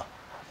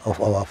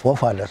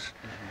forefathers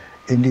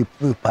in the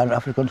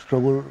Pan-African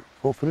struggle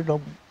for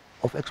freedom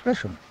of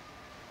expression.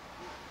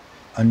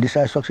 And this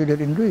I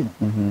succeeded in doing.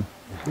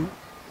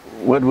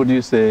 What would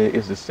you say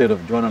is the state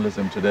of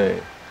journalism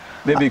today?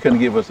 Maybe you can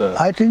give us a...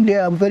 I think they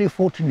are very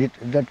fortunate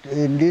that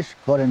in these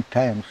current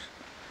times,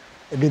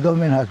 the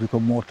government has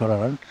become more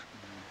tolerant.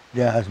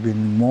 There has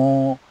been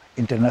more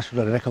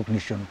international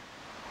recognition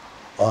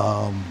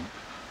of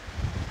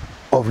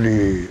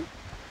the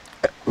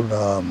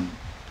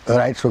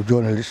rights of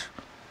journalists.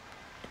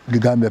 The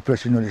Gambia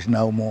Press Union is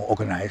now more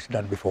organized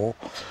than before,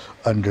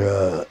 and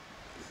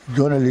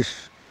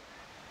journalists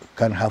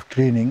can have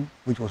training,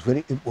 which was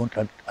very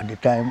important at the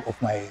time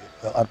of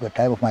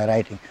my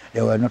writing.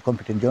 They were not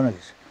competent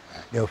journalists.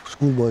 They were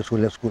schoolboys who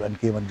left school and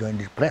came and joined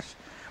the press.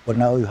 But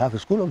now you have a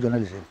school of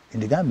journalism in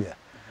the Gambia,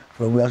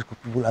 from where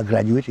people are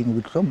graduating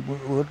with some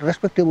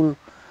respectable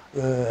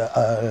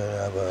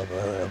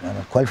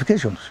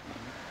qualifications.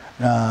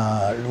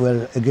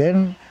 Well,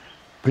 again,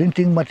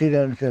 printing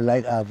materials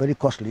are very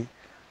costly,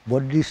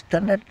 but the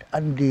standard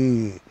and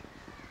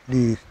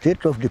the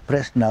state of the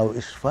press now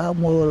is far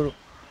more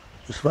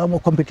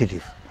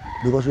competitive,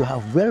 because you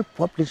have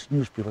well-published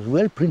newspapers,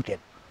 well-printed,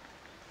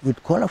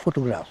 with color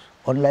photographs,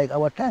 unlike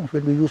our times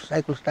when we use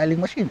cycle styling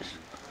machines,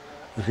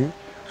 you see.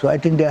 So I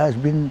think there has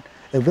been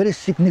a very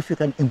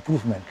significant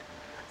improvement,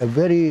 a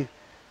very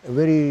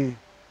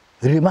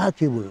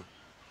remarkable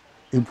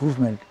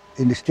improvement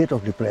in the state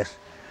of the press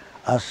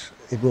as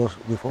it was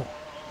before,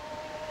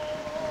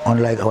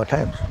 unlike our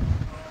times.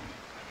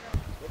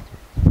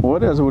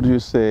 What else would you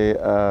say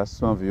are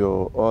some of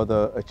your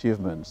other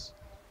achievements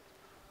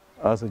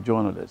as a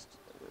journalist?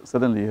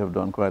 Certainly you have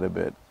done quite a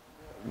bit.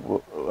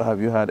 Have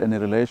you had any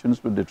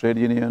relations with the trade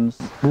unions?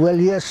 Well,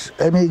 yes,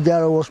 Emi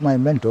Jaro was my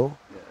mentor,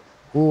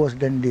 who was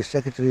then the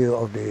secretary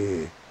of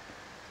the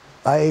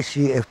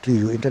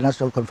IACFTU,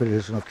 International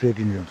Confederation of Trade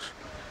Unions.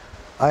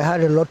 I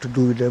had a lot to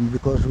do with them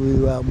because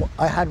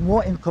I had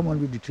more in common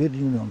with the trade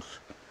unions,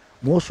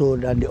 more so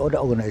than the other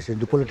organizations,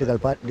 the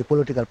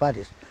political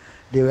parties.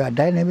 They were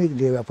dynamic,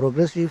 they were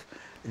progressive,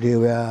 they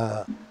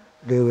were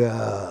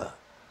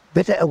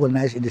better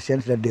organized in the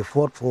sense that they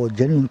fought for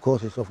genuine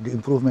causes of the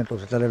improvement of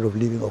the standard of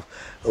living of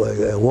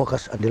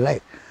workers and the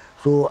like.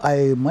 So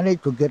I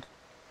managed to get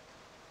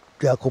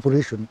their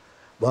cooperation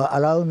by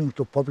allowing me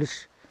to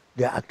publish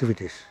their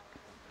activities.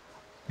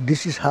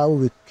 This is how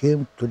we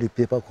came to the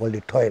paper called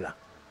the Toiler.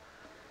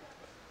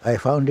 I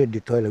founded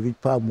the Toiler,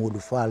 which Pa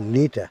Modu far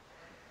later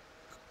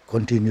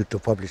continued to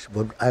publish,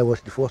 but I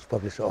was the first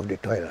publisher of the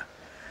Toiler.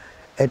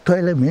 A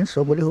toiler means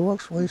somebody who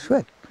works for his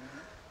sweat.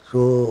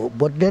 So,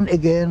 but then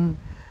again,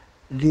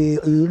 the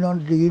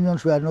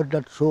unions were not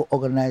that so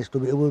organized to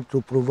be able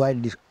to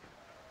provide the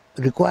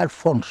required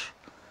funds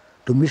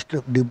to meet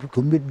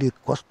the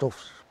cost of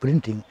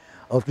printing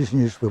of these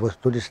newspapers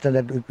to the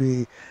standard that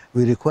we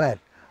required,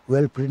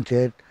 well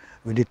printed,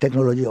 with the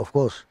technology, of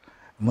course,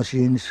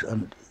 machines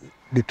and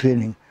the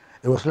training.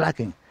 It was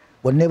lacking.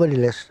 But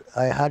nevertheless,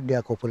 I had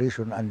their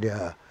cooperation and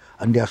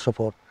their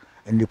support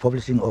in the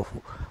publishing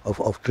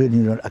of trade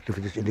union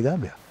activities in the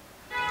Gambia.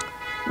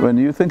 When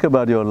you think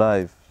about your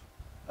life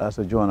as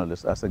a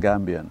journalist, as a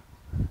Gambian,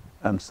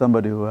 and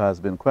somebody who has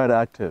been quite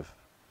active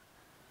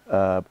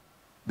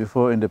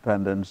before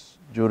independence,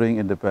 during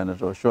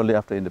independence, or shortly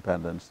after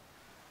independence,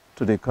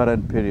 to the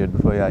current period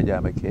before Yahya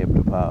Jammeh came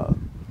to power,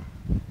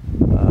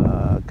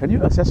 can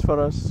you assess for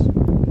us?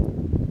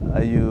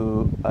 Are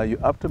you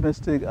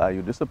optimistic? Are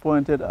you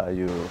disappointed? Are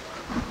you?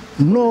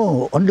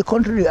 No, on the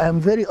contrary, I am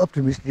very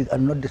optimistic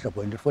and not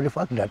disappointed for the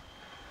fact that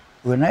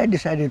when I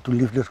decided to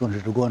leave this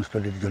country to go and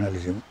study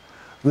journalism,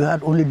 we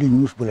had only the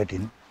news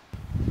bulletin.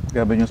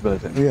 Gambian News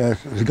Bulletin?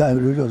 Yes, which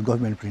was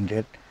government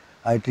printed.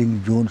 I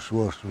think Jones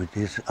was with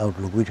his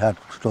Outlook, which had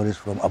stories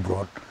from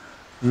abroad,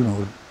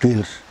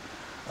 tales.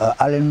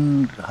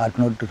 Allen had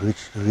not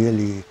reached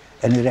really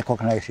any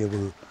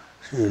recognizable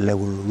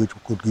level which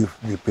could give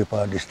the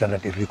paper the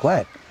standard it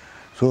required.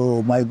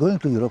 So my going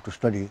to Europe to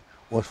study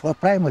was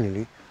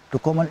primarily to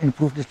come and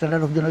improve the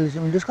standard of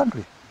journalism in this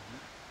country,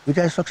 which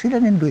I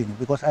succeeded in doing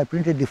because I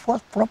printed the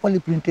first properly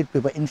printed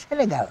paper in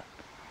Senegal.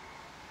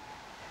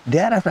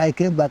 Thereafter I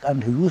came back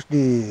and used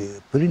the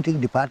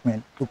printing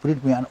department to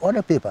print me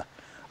another paper,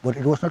 but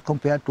it was not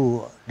compared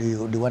to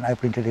the one I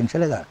printed in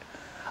Senegal.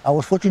 I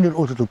was fortunate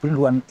also to print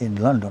one in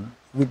London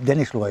with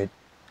Dennis Lloyd.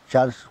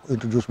 Charles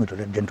introduced me to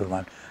that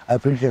gentleman. I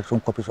printed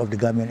some copies of the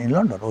Gambian in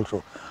London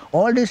also.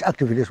 All these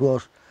activities were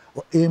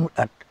aimed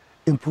at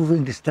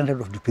improving the standard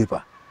of the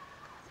paper,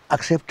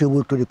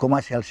 acceptable to the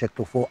commercial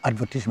sector for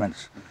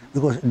advertisements,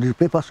 because the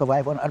paper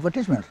survive on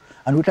advertisements.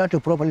 And without a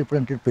properly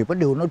printed paper,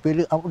 they will not pay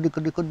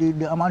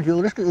the amount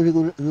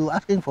you're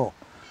asking for.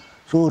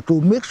 So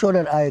to make sure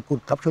that I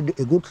could capture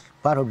a good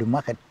part of the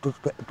market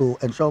to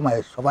ensure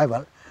my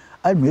survival,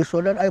 I made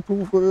sure that I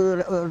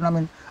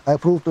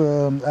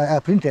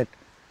printed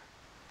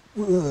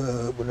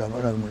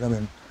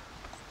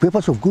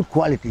papers of good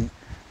quality,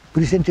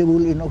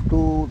 presentable enough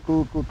to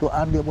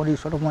earn the money,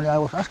 sort of money I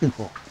was asking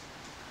for.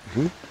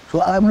 See?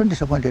 So I'm not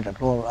disappointed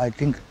at all. I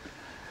think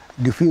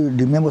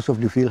the members of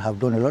the field have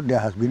done a lot. There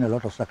has been a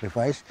lot of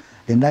sacrifice.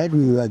 The night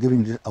we were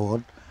giving this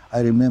award,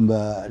 I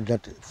remember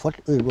that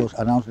it was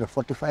announced that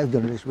 45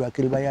 journalists were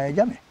killed by Yahya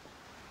Jammeh.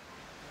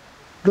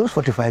 Those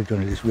 45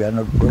 journalists were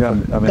not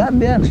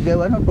Gambians. They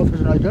were not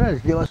professional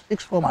journalists. They were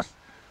ex-formers,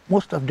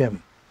 most of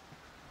them,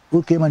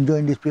 who came and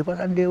joined these papers,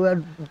 and they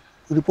were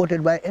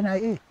reported by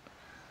NIA,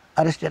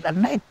 arrested at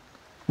night.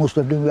 Most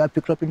of them were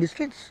picked up in the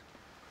streets.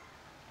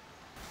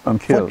 And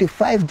killed.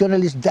 45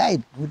 journalists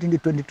died within the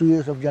 22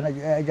 years of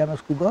Yahya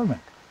Jammeh's coup government.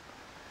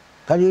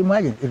 Can you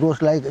imagine? It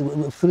was like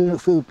a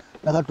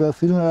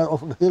funeral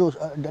of heroes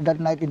that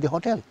night in the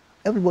hotel.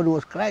 Everybody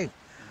was crying.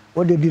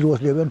 What they did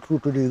was they went through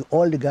to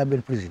all the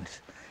Gambian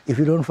prisons. If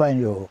you don't find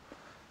your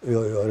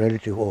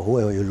relative or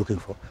whoever you're looking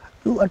for,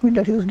 you admit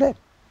that he was dead.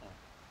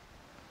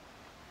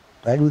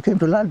 Right? We came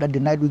to learn that the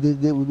night we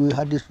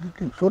had this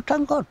thing. So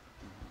thank God.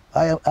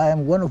 I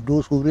am one of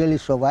those who really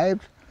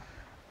survived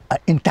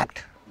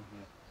intact,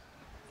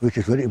 which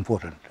is very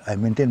important. I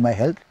maintained my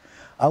health.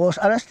 I was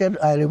arrested,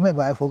 I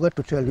remember, I forgot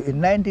to tell you,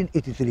 in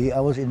 1983 I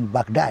was in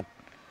Baghdad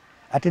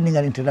attending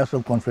an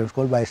international conference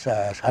called by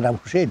Saddam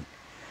Hussein.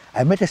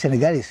 I met a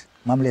Senegalese,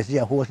 Mamles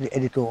Dia, who was the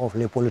editor of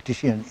Le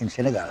Politicien in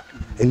Senegal,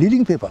 a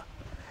leading paper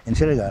in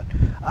Senegal.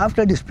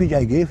 After the speech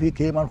I gave, he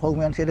came and hugged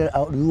me and said,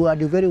 "You are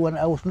the very one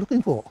I was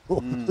looking for."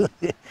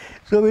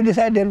 So we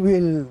decided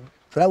we'll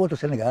travel to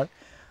Senegal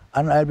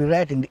and I'll be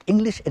writing the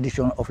English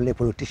edition of Le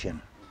Politicien.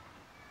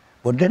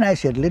 But then I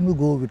said, let me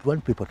go with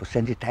one paper to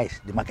sensitize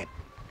the market.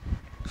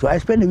 So I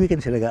spent a week in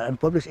Senegal and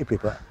published a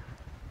paper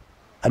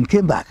and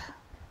came back.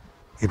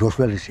 It was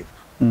well received.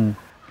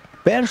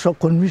 Perso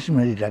convinced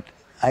me that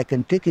I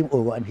can take him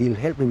over and he'll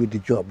help me with the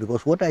job,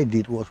 because what I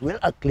did was well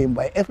acclaimed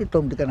by every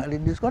Tom, Dick and Harry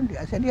in this country.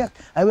 I said, yes.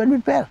 I went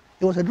with Per.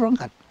 He was a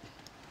drunkard.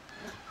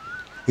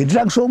 He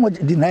drank so much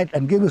the night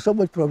and gave me so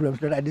much problems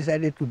that I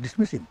decided to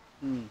dismiss him.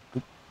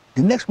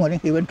 The next morning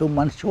he went to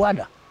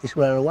Manshwada,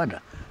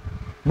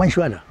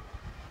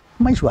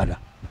 Manshwada,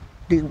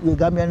 the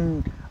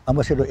Gambian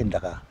ambassador in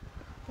Dhaka.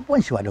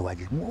 Manshwada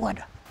wajis,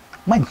 Wada.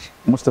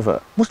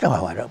 Mustafa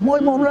Wada.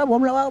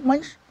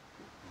 Mansh.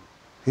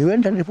 He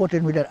went and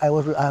reported me that I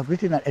have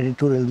written an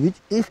editorial which,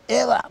 if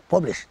ever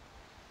published,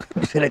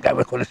 the Senegal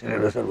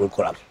will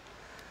collapse.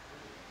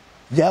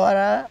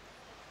 Jawara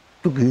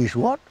took his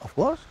word, of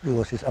course, he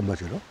was his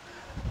ambassador,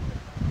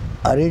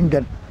 arranged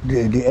that,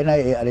 the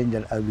NIA arranged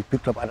that I will be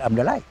picked up at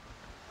Amdalai.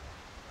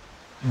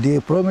 They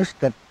promised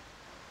that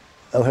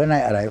when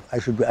I arrive, I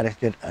should be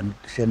arrested and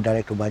sent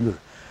direct to Banjul.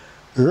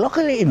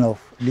 Luckily enough,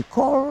 the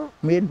call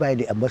made by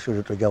the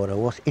ambassador to Jawara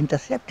was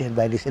intercepted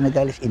by the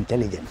Senegalese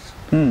intelligence.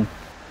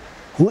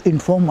 who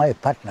informed my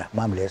partner,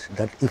 Mamles,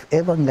 that if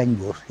ever Ngange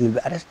goes, he will be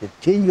arrested.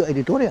 Change your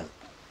editorial.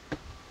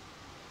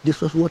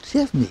 This was what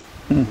saved me.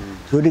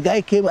 So the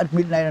guy came at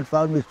midnight and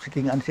found me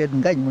sitting and said,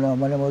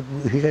 Ngange,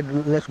 he said,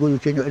 let's go, you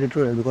change your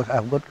editorial because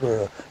I've got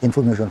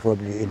information from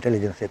the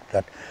intelligence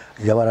that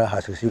Jawara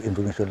has received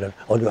information that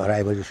on your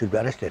arrival you should be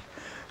arrested.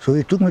 So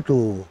he took me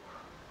to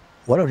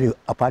one of the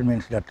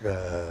apartments that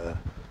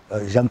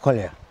Jean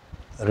Collier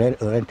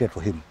rented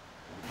for him.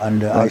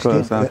 And I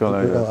stayed,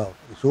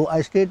 so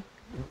I stayed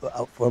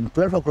from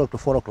 12 o'clock to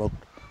 4 o'clock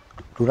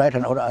to write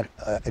another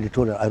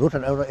editorial. I wrote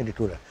another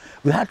editorial.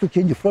 We had to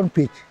change the front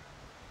page,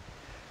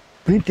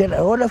 printed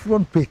another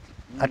front page,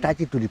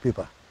 attach it to the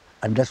paper,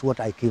 and that's what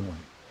I came on.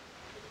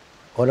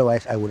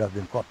 Otherwise, I would have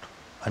been caught,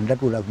 and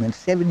that would have meant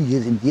 7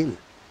 years in jail.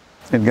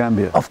 In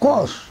Gambia? Of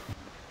course.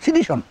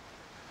 Sedition.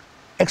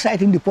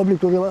 Exciting the public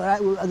to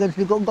against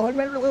the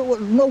government.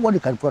 Nobody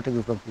can protect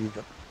you from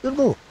sedition. You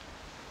go.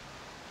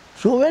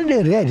 So when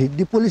they read it,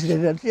 the police read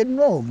it and said,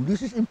 no,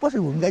 this is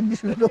impossible.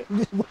 This is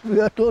what we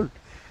are told.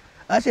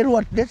 I said,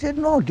 what? They said,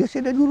 no. They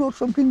said that you wrote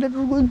something that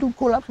was going to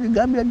collapse the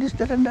Gambia, this,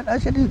 that, and that. I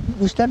said,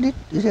 we studied.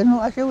 He said,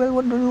 no. I said, well,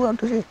 what do you want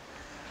to say?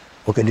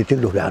 Okay, they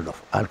take off the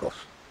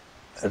handcuffs.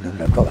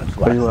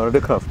 But you were already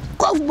cuffed?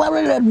 Cuffed,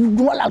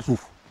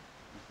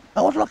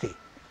 I was lucky.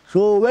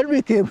 So when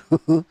we came,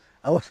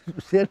 I was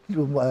sent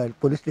to my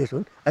police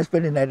station. I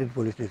spent the night at the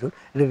police station.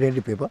 They read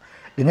the paper.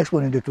 The next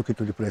morning, they took it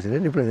to the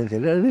president. The president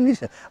said,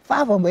 release it.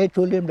 Far from I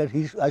told him that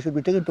I should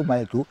be taken to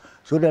Mile 2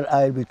 so that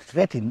I will be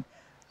threatened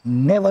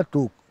never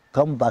to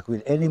come back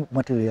with any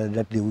material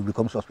that they will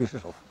become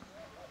suspicious of.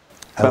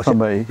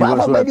 Fafambai, he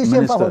was what,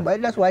 minister?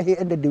 That's why he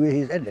ended the way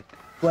he's ended.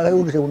 Well, I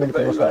wouldn't say women.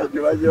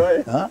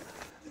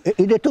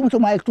 They took me to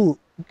Mile 2,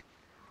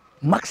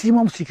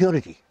 maximum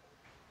security,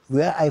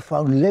 where I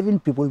found 11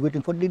 people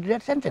waiting for the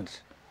death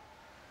sentence.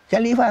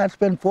 Charlie, if I had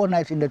spent 4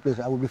 nights in that place,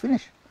 I would be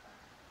finished.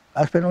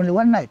 I spent only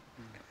 1 night.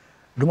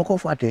 Dumako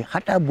Fate,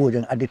 Hata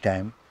Bojang at the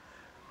time,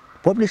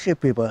 published a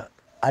paper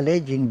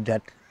alleging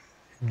that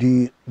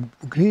the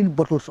green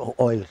bottles of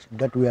oils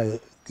that were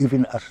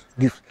given as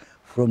gifts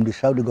from the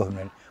Saudi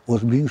government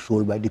was being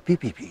sold by the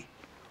PPP.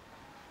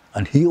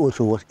 And he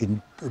also was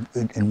in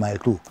Mile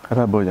 2.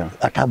 Hata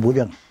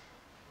Bojang.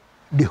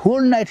 The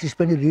whole night he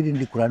spent reading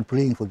the Quran,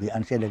 praying for me,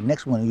 and said that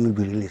next morning you will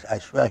be released. I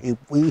swear,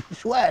 we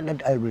swear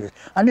that I will be released.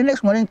 And the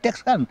next morning,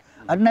 text come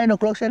at 9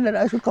 o'clock said that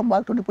I should come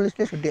back to the police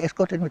station. They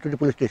escorted me to the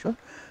police station.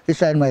 He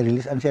signed my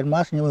release and said,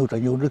 Mas,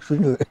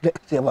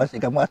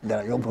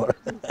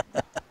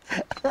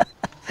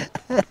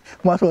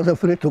 Mas was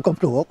afraid to come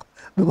to work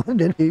because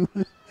then he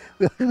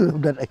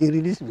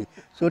released me.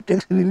 So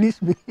text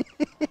released me.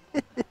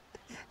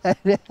 And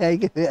then I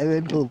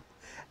went home.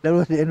 That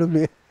was the end of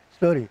the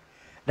story.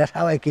 That's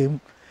how I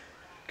came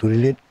to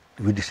relate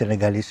with the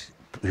Senegalese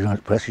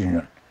press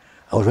union.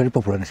 I was very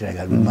popular in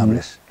Senegal with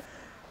Mamles.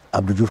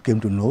 Abdou Diouf came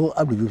to know.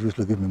 Abdou Diouf used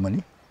to give me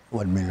money,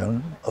 1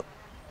 million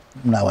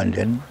now and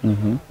then,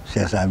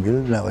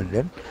 500,000 now and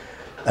then.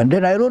 And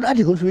then I wrote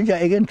articles which I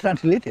again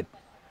translated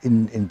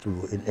into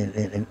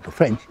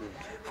French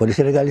for the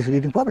Senegalese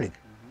reading public.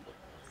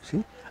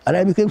 See? And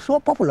I became so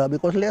popular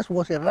because Les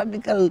was a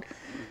radical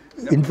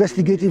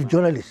investigative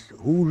journalist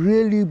who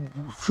really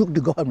shook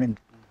the government,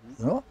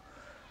 you know.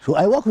 So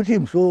I worked with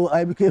him, so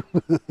I became,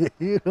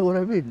 you know what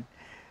I mean?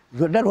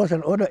 So that was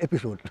another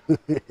episode.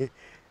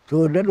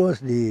 So that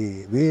was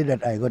the way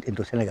that I got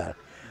into Senegal.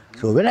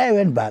 So when I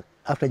went back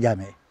after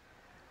Jammeh,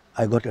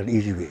 I got an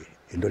easy way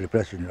into the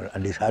press union,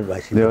 and they had my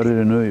sympathy. They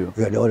already knew you?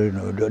 Yeah, they already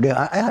knew.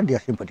 I had their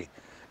sympathy.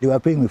 They were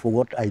paying me for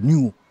what I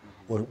knew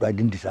what I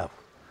didn't deserve,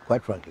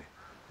 quite frankly,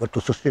 but to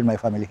sustain my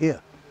family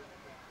here.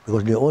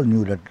 Because they all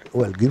knew that,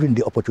 well, given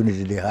the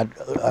opportunity they had,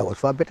 I was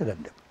far better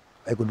than them.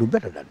 I could do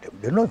better than them.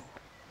 They know.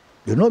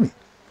 They know me.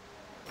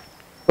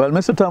 Well,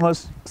 Mr.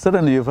 Thomas,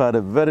 certainly you've had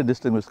a very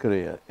distinguished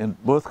career in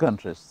both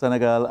countries,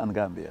 Senegal and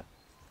Gambia.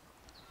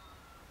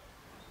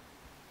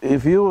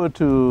 If you were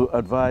to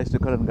advise the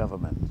current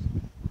government,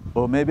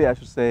 or maybe I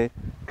should say,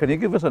 can you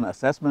give us an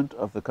assessment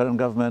of the current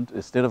government,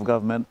 the state of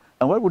government,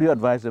 and what would you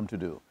advise them to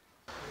do?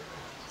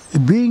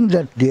 Being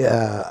that they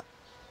are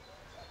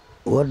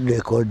what they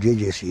call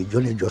JJC,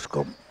 Johnny Just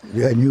Come,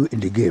 they are new in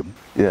the game.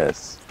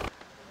 Yes.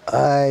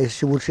 I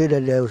would say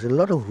that there was a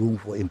lot of room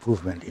for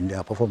improvement in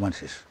their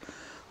performances,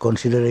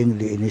 considering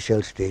the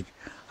initial stage,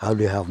 how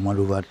they have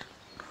maneuvered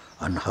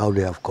and how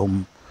they have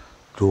come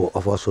to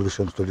offer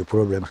solutions to the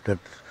problems that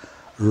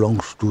long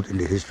stood in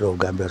the history of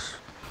Gambia's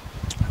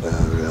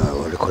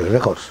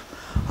records.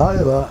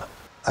 However,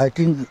 I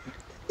think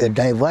a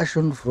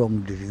diversion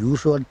from the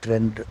usual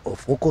trend of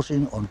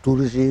focusing on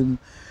tourism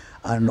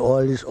and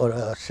all these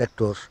other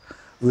sectors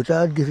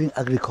without giving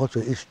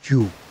agriculture its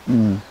due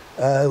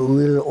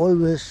will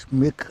always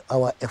make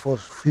our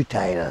efforts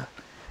futile.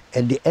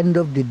 At the end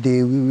of the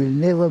day, we will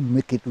never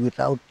make it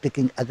without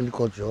taking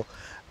agriculture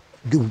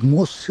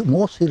more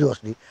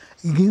seriously,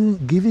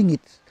 giving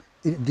it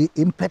the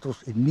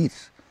impetus it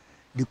needs,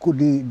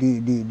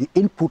 the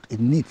input it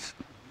needs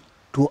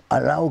to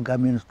allow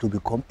Gambians to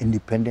become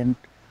independent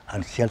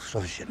and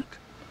self-sufficient.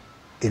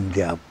 in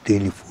their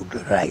daily food: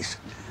 rice,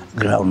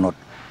 groundnut,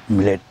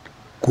 millet,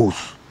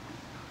 coarse.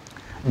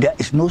 There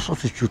is no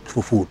substitute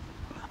for food.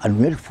 And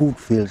when food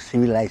fails,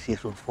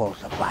 civilization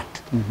falls apart.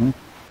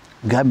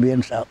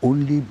 Gambians are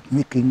only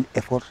making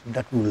efforts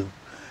that will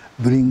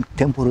bring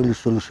temporary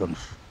solutions.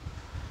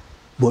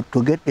 But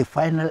to get a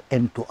final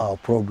end to our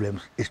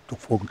problems is to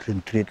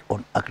concentrate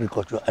on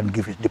agriculture and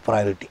give it the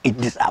priority it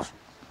deserves.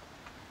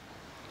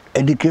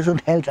 Education,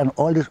 health, and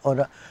all this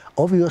other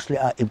obviously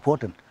are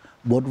important.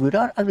 But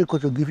without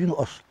agriculture giving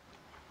us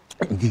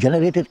the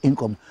generated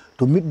income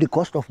to meet the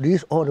cost of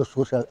these other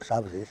social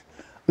services,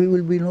 we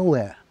will be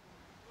nowhere.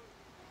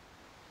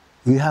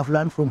 We have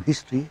learned from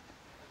history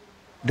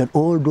that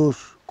all those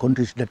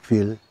countries that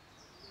fail,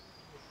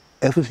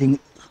 everything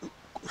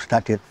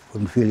started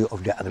from the failure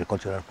of their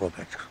agricultural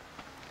projects.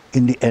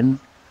 In the end,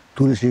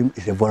 tourism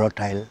is a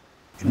volatile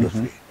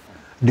industry.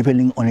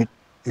 Depending on it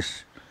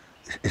is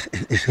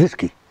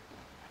risky.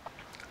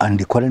 And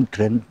the current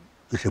trend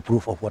is a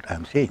proof of what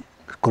I'm saying.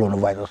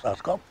 Coronavirus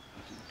has come,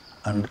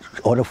 and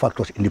other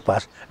factors in the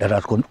past that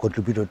has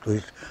contributed to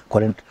its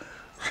current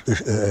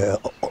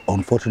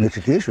unfortunate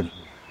situation.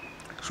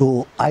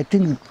 So I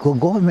think the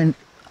government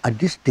at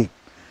this stage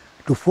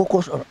to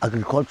focus on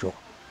agriculture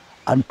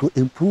and to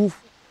improve,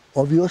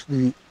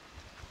 obviously,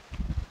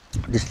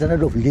 the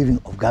standard of living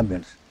of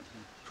Gambians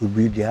should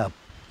be their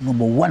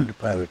 #1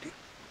 priority.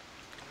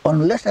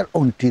 Unless and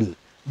until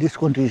this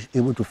country is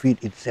able to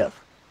feed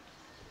itself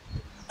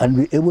and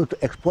be able to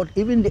export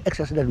even the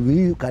excess that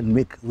we can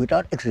make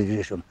without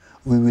exaggeration,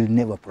 we will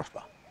never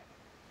prosper.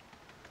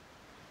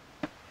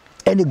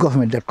 Any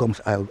government that comes,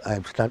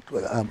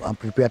 I'm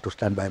prepared to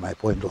stand by my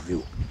point of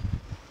view.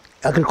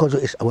 Agriculture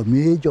is our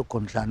major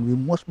concern. We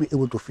must be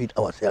able to feed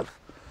ourselves,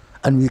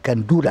 and we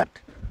can do that.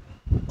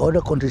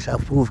 Other countries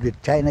have proved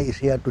that. China is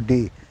here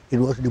today. It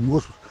was the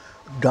most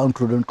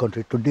downtrodden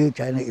country. Today,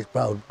 China is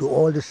proud. To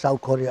all this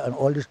South Korea and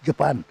all this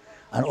Japan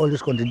and all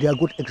these countries, they are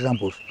good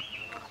examples.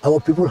 Our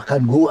people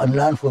can go and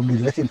learn from the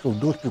lessons of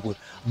those people,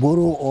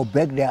 borrow or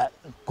beg they are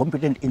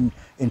competent in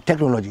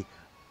technology,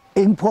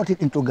 import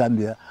it into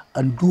Gambia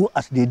and do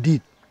as they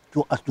did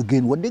so as to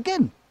gain what they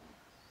gain.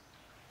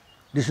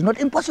 This is not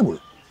impossible.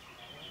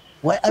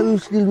 Why are we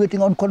still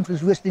waiting on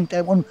countries, wasting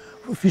time on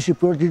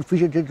feasibility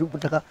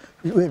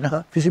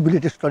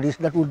studies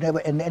that would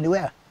never end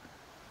anywhere?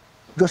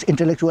 Just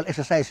intellectual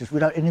exercises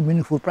without any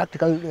meaningful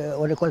practical,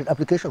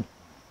 application.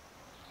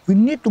 We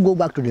need to go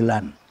back to the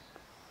land.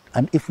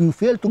 And if we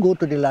fail to go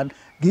to the land,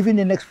 given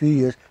the next few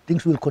years,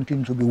 things will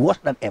continue to be worse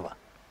than ever.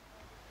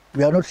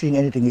 We are not seeing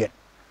anything yet.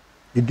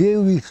 The day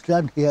we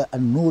stand here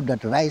and know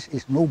that rice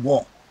is no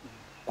more,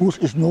 coarse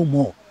is no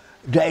more,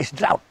 there is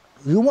drought,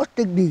 you must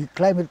take the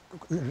climate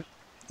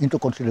into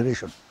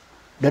consideration.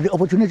 That the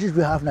opportunities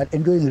we have not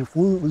enjoying a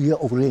full year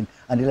of rain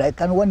and the like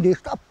can one day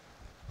stop.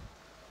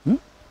 You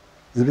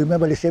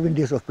remember the 7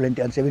 days of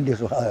plenty and 7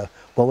 days of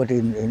poverty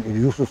in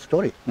Yusuf's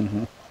story.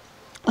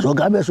 So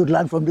Gambia should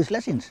learn from these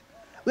lessons.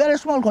 We are a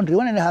small country,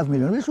 1.5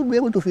 million. We should be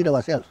able to feed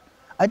ourselves.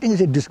 I think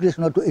it's a disgrace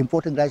not to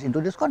importing rice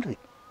into this country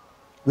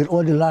with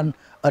all the land,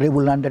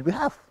 arable land that we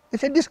have.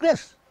 It's a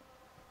disgrace.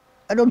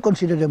 I don't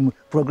consider them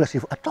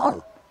progressive at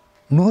all,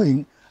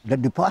 knowing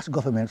that the past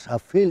governments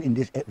have failed in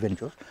these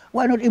ventures.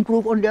 Why not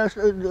improve on their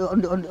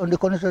on the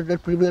conditions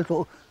that prevail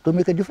to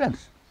make a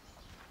difference?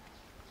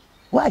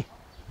 Why?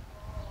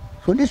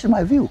 So this is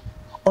my view.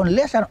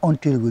 Unless and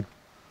until we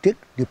take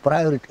the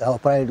priority, our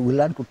priority, we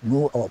learn to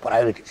know our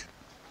priorities,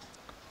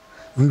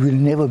 we will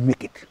never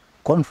make it.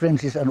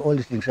 Conferences and all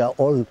these things are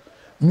all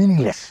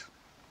meaningless.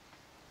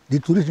 The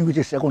tourism, which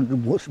is second the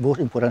most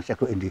important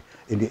sector in the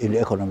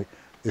economy,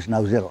 is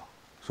now zero.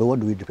 So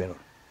what do we depend on?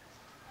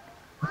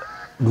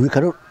 We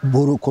cannot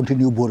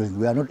continue borrowing.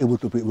 We are not able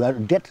to pay. We are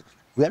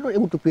not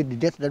able to pay the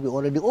debts that we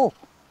already owe.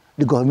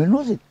 The government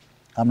knows it.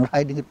 I'm not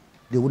hiding it.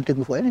 They won't take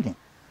me for anything.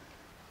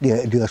 They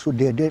are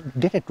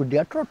indebted to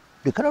their throat.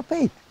 They cannot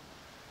pay it.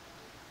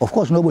 Of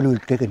course, nobody will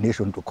take a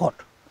nation to court.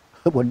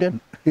 But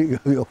then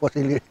the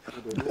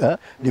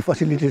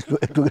facilities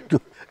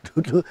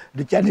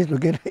the chances to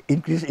get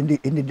increase in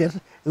the debts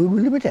will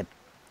be limited.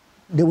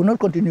 They will not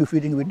continue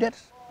feeding with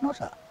debts. No,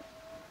 sir.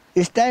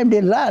 It's time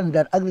they learn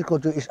that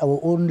agriculture is our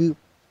only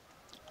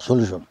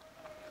solution.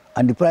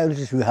 And the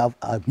priorities we have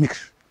are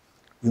mixed.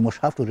 We must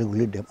have to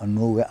regulate them and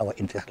know where our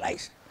interest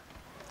lies.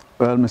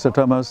 Well, Mr.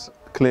 Thomas,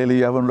 clearly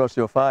you haven't lost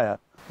your fire.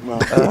 No.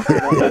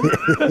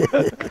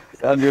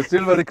 And you're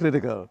still very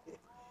critical.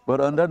 But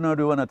on that note,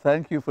 we want to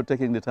thank you for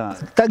taking the time.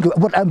 Thank you,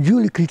 but I'm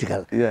duly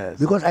critical. Yes.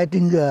 Because I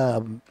think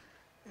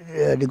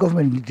the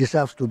government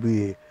deserves to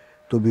be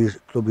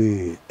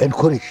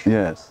encouraged.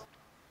 Yes.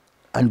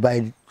 And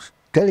by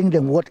telling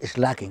them what is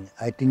lacking,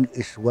 I think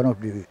is one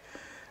of the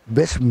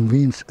best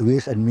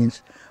ways and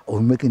means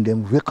of making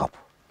them wake up.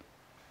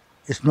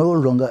 It's no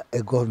longer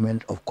a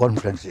government of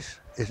conferences.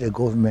 It's a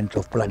government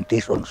of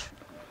plantations,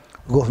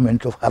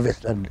 government of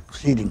harvest and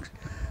seedings,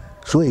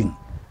 sowing.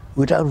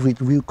 Without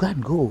which we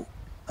can't go.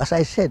 As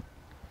I said,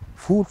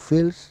 food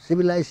fails,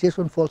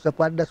 civilization falls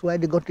apart. That's why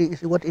the country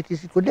is what it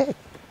is today.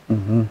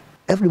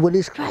 Everybody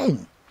is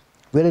crying.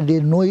 Whether they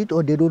know it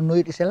or they don't know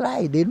it, it's a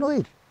lie. They know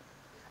it.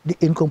 The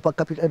income per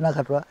capita in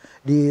Nakatwa,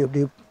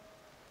 the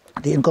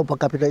income per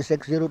capita is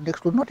next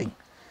to nothing.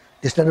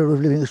 The standard of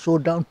living is so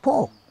down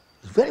poor.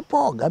 It's very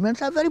poor.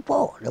 Gambians are very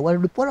poor. They're one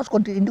of the poorest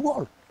countries in the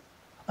world.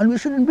 And we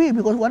shouldn't be,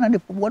 because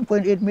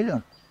 1.8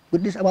 million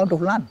with this amount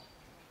of land.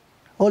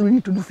 All we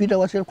need to do is feed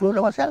ourselves, clothe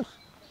ourselves.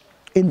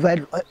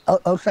 Invite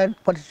outside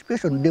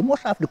participation. They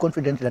must have the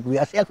confidence that we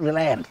are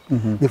self-reliant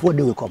before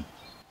they will come.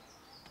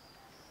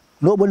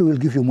 Nobody will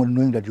give you money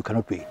knowing that you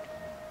cannot pay it.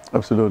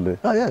 Absolutely.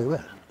 Oh yeah,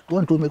 well,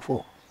 1, 2 make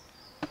 4.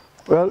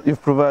 Well,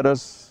 you've provided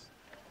us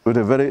with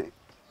a very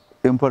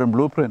important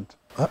blueprint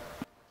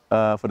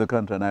for the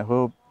country, and I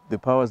hope the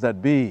powers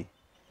that be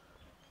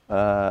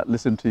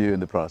listen to you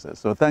in the process.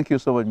 So thank you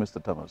so much,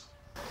 Mr. Thomas.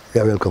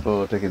 You're welcome.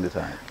 For taking the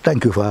time.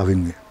 Thank you for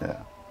having me. Yeah.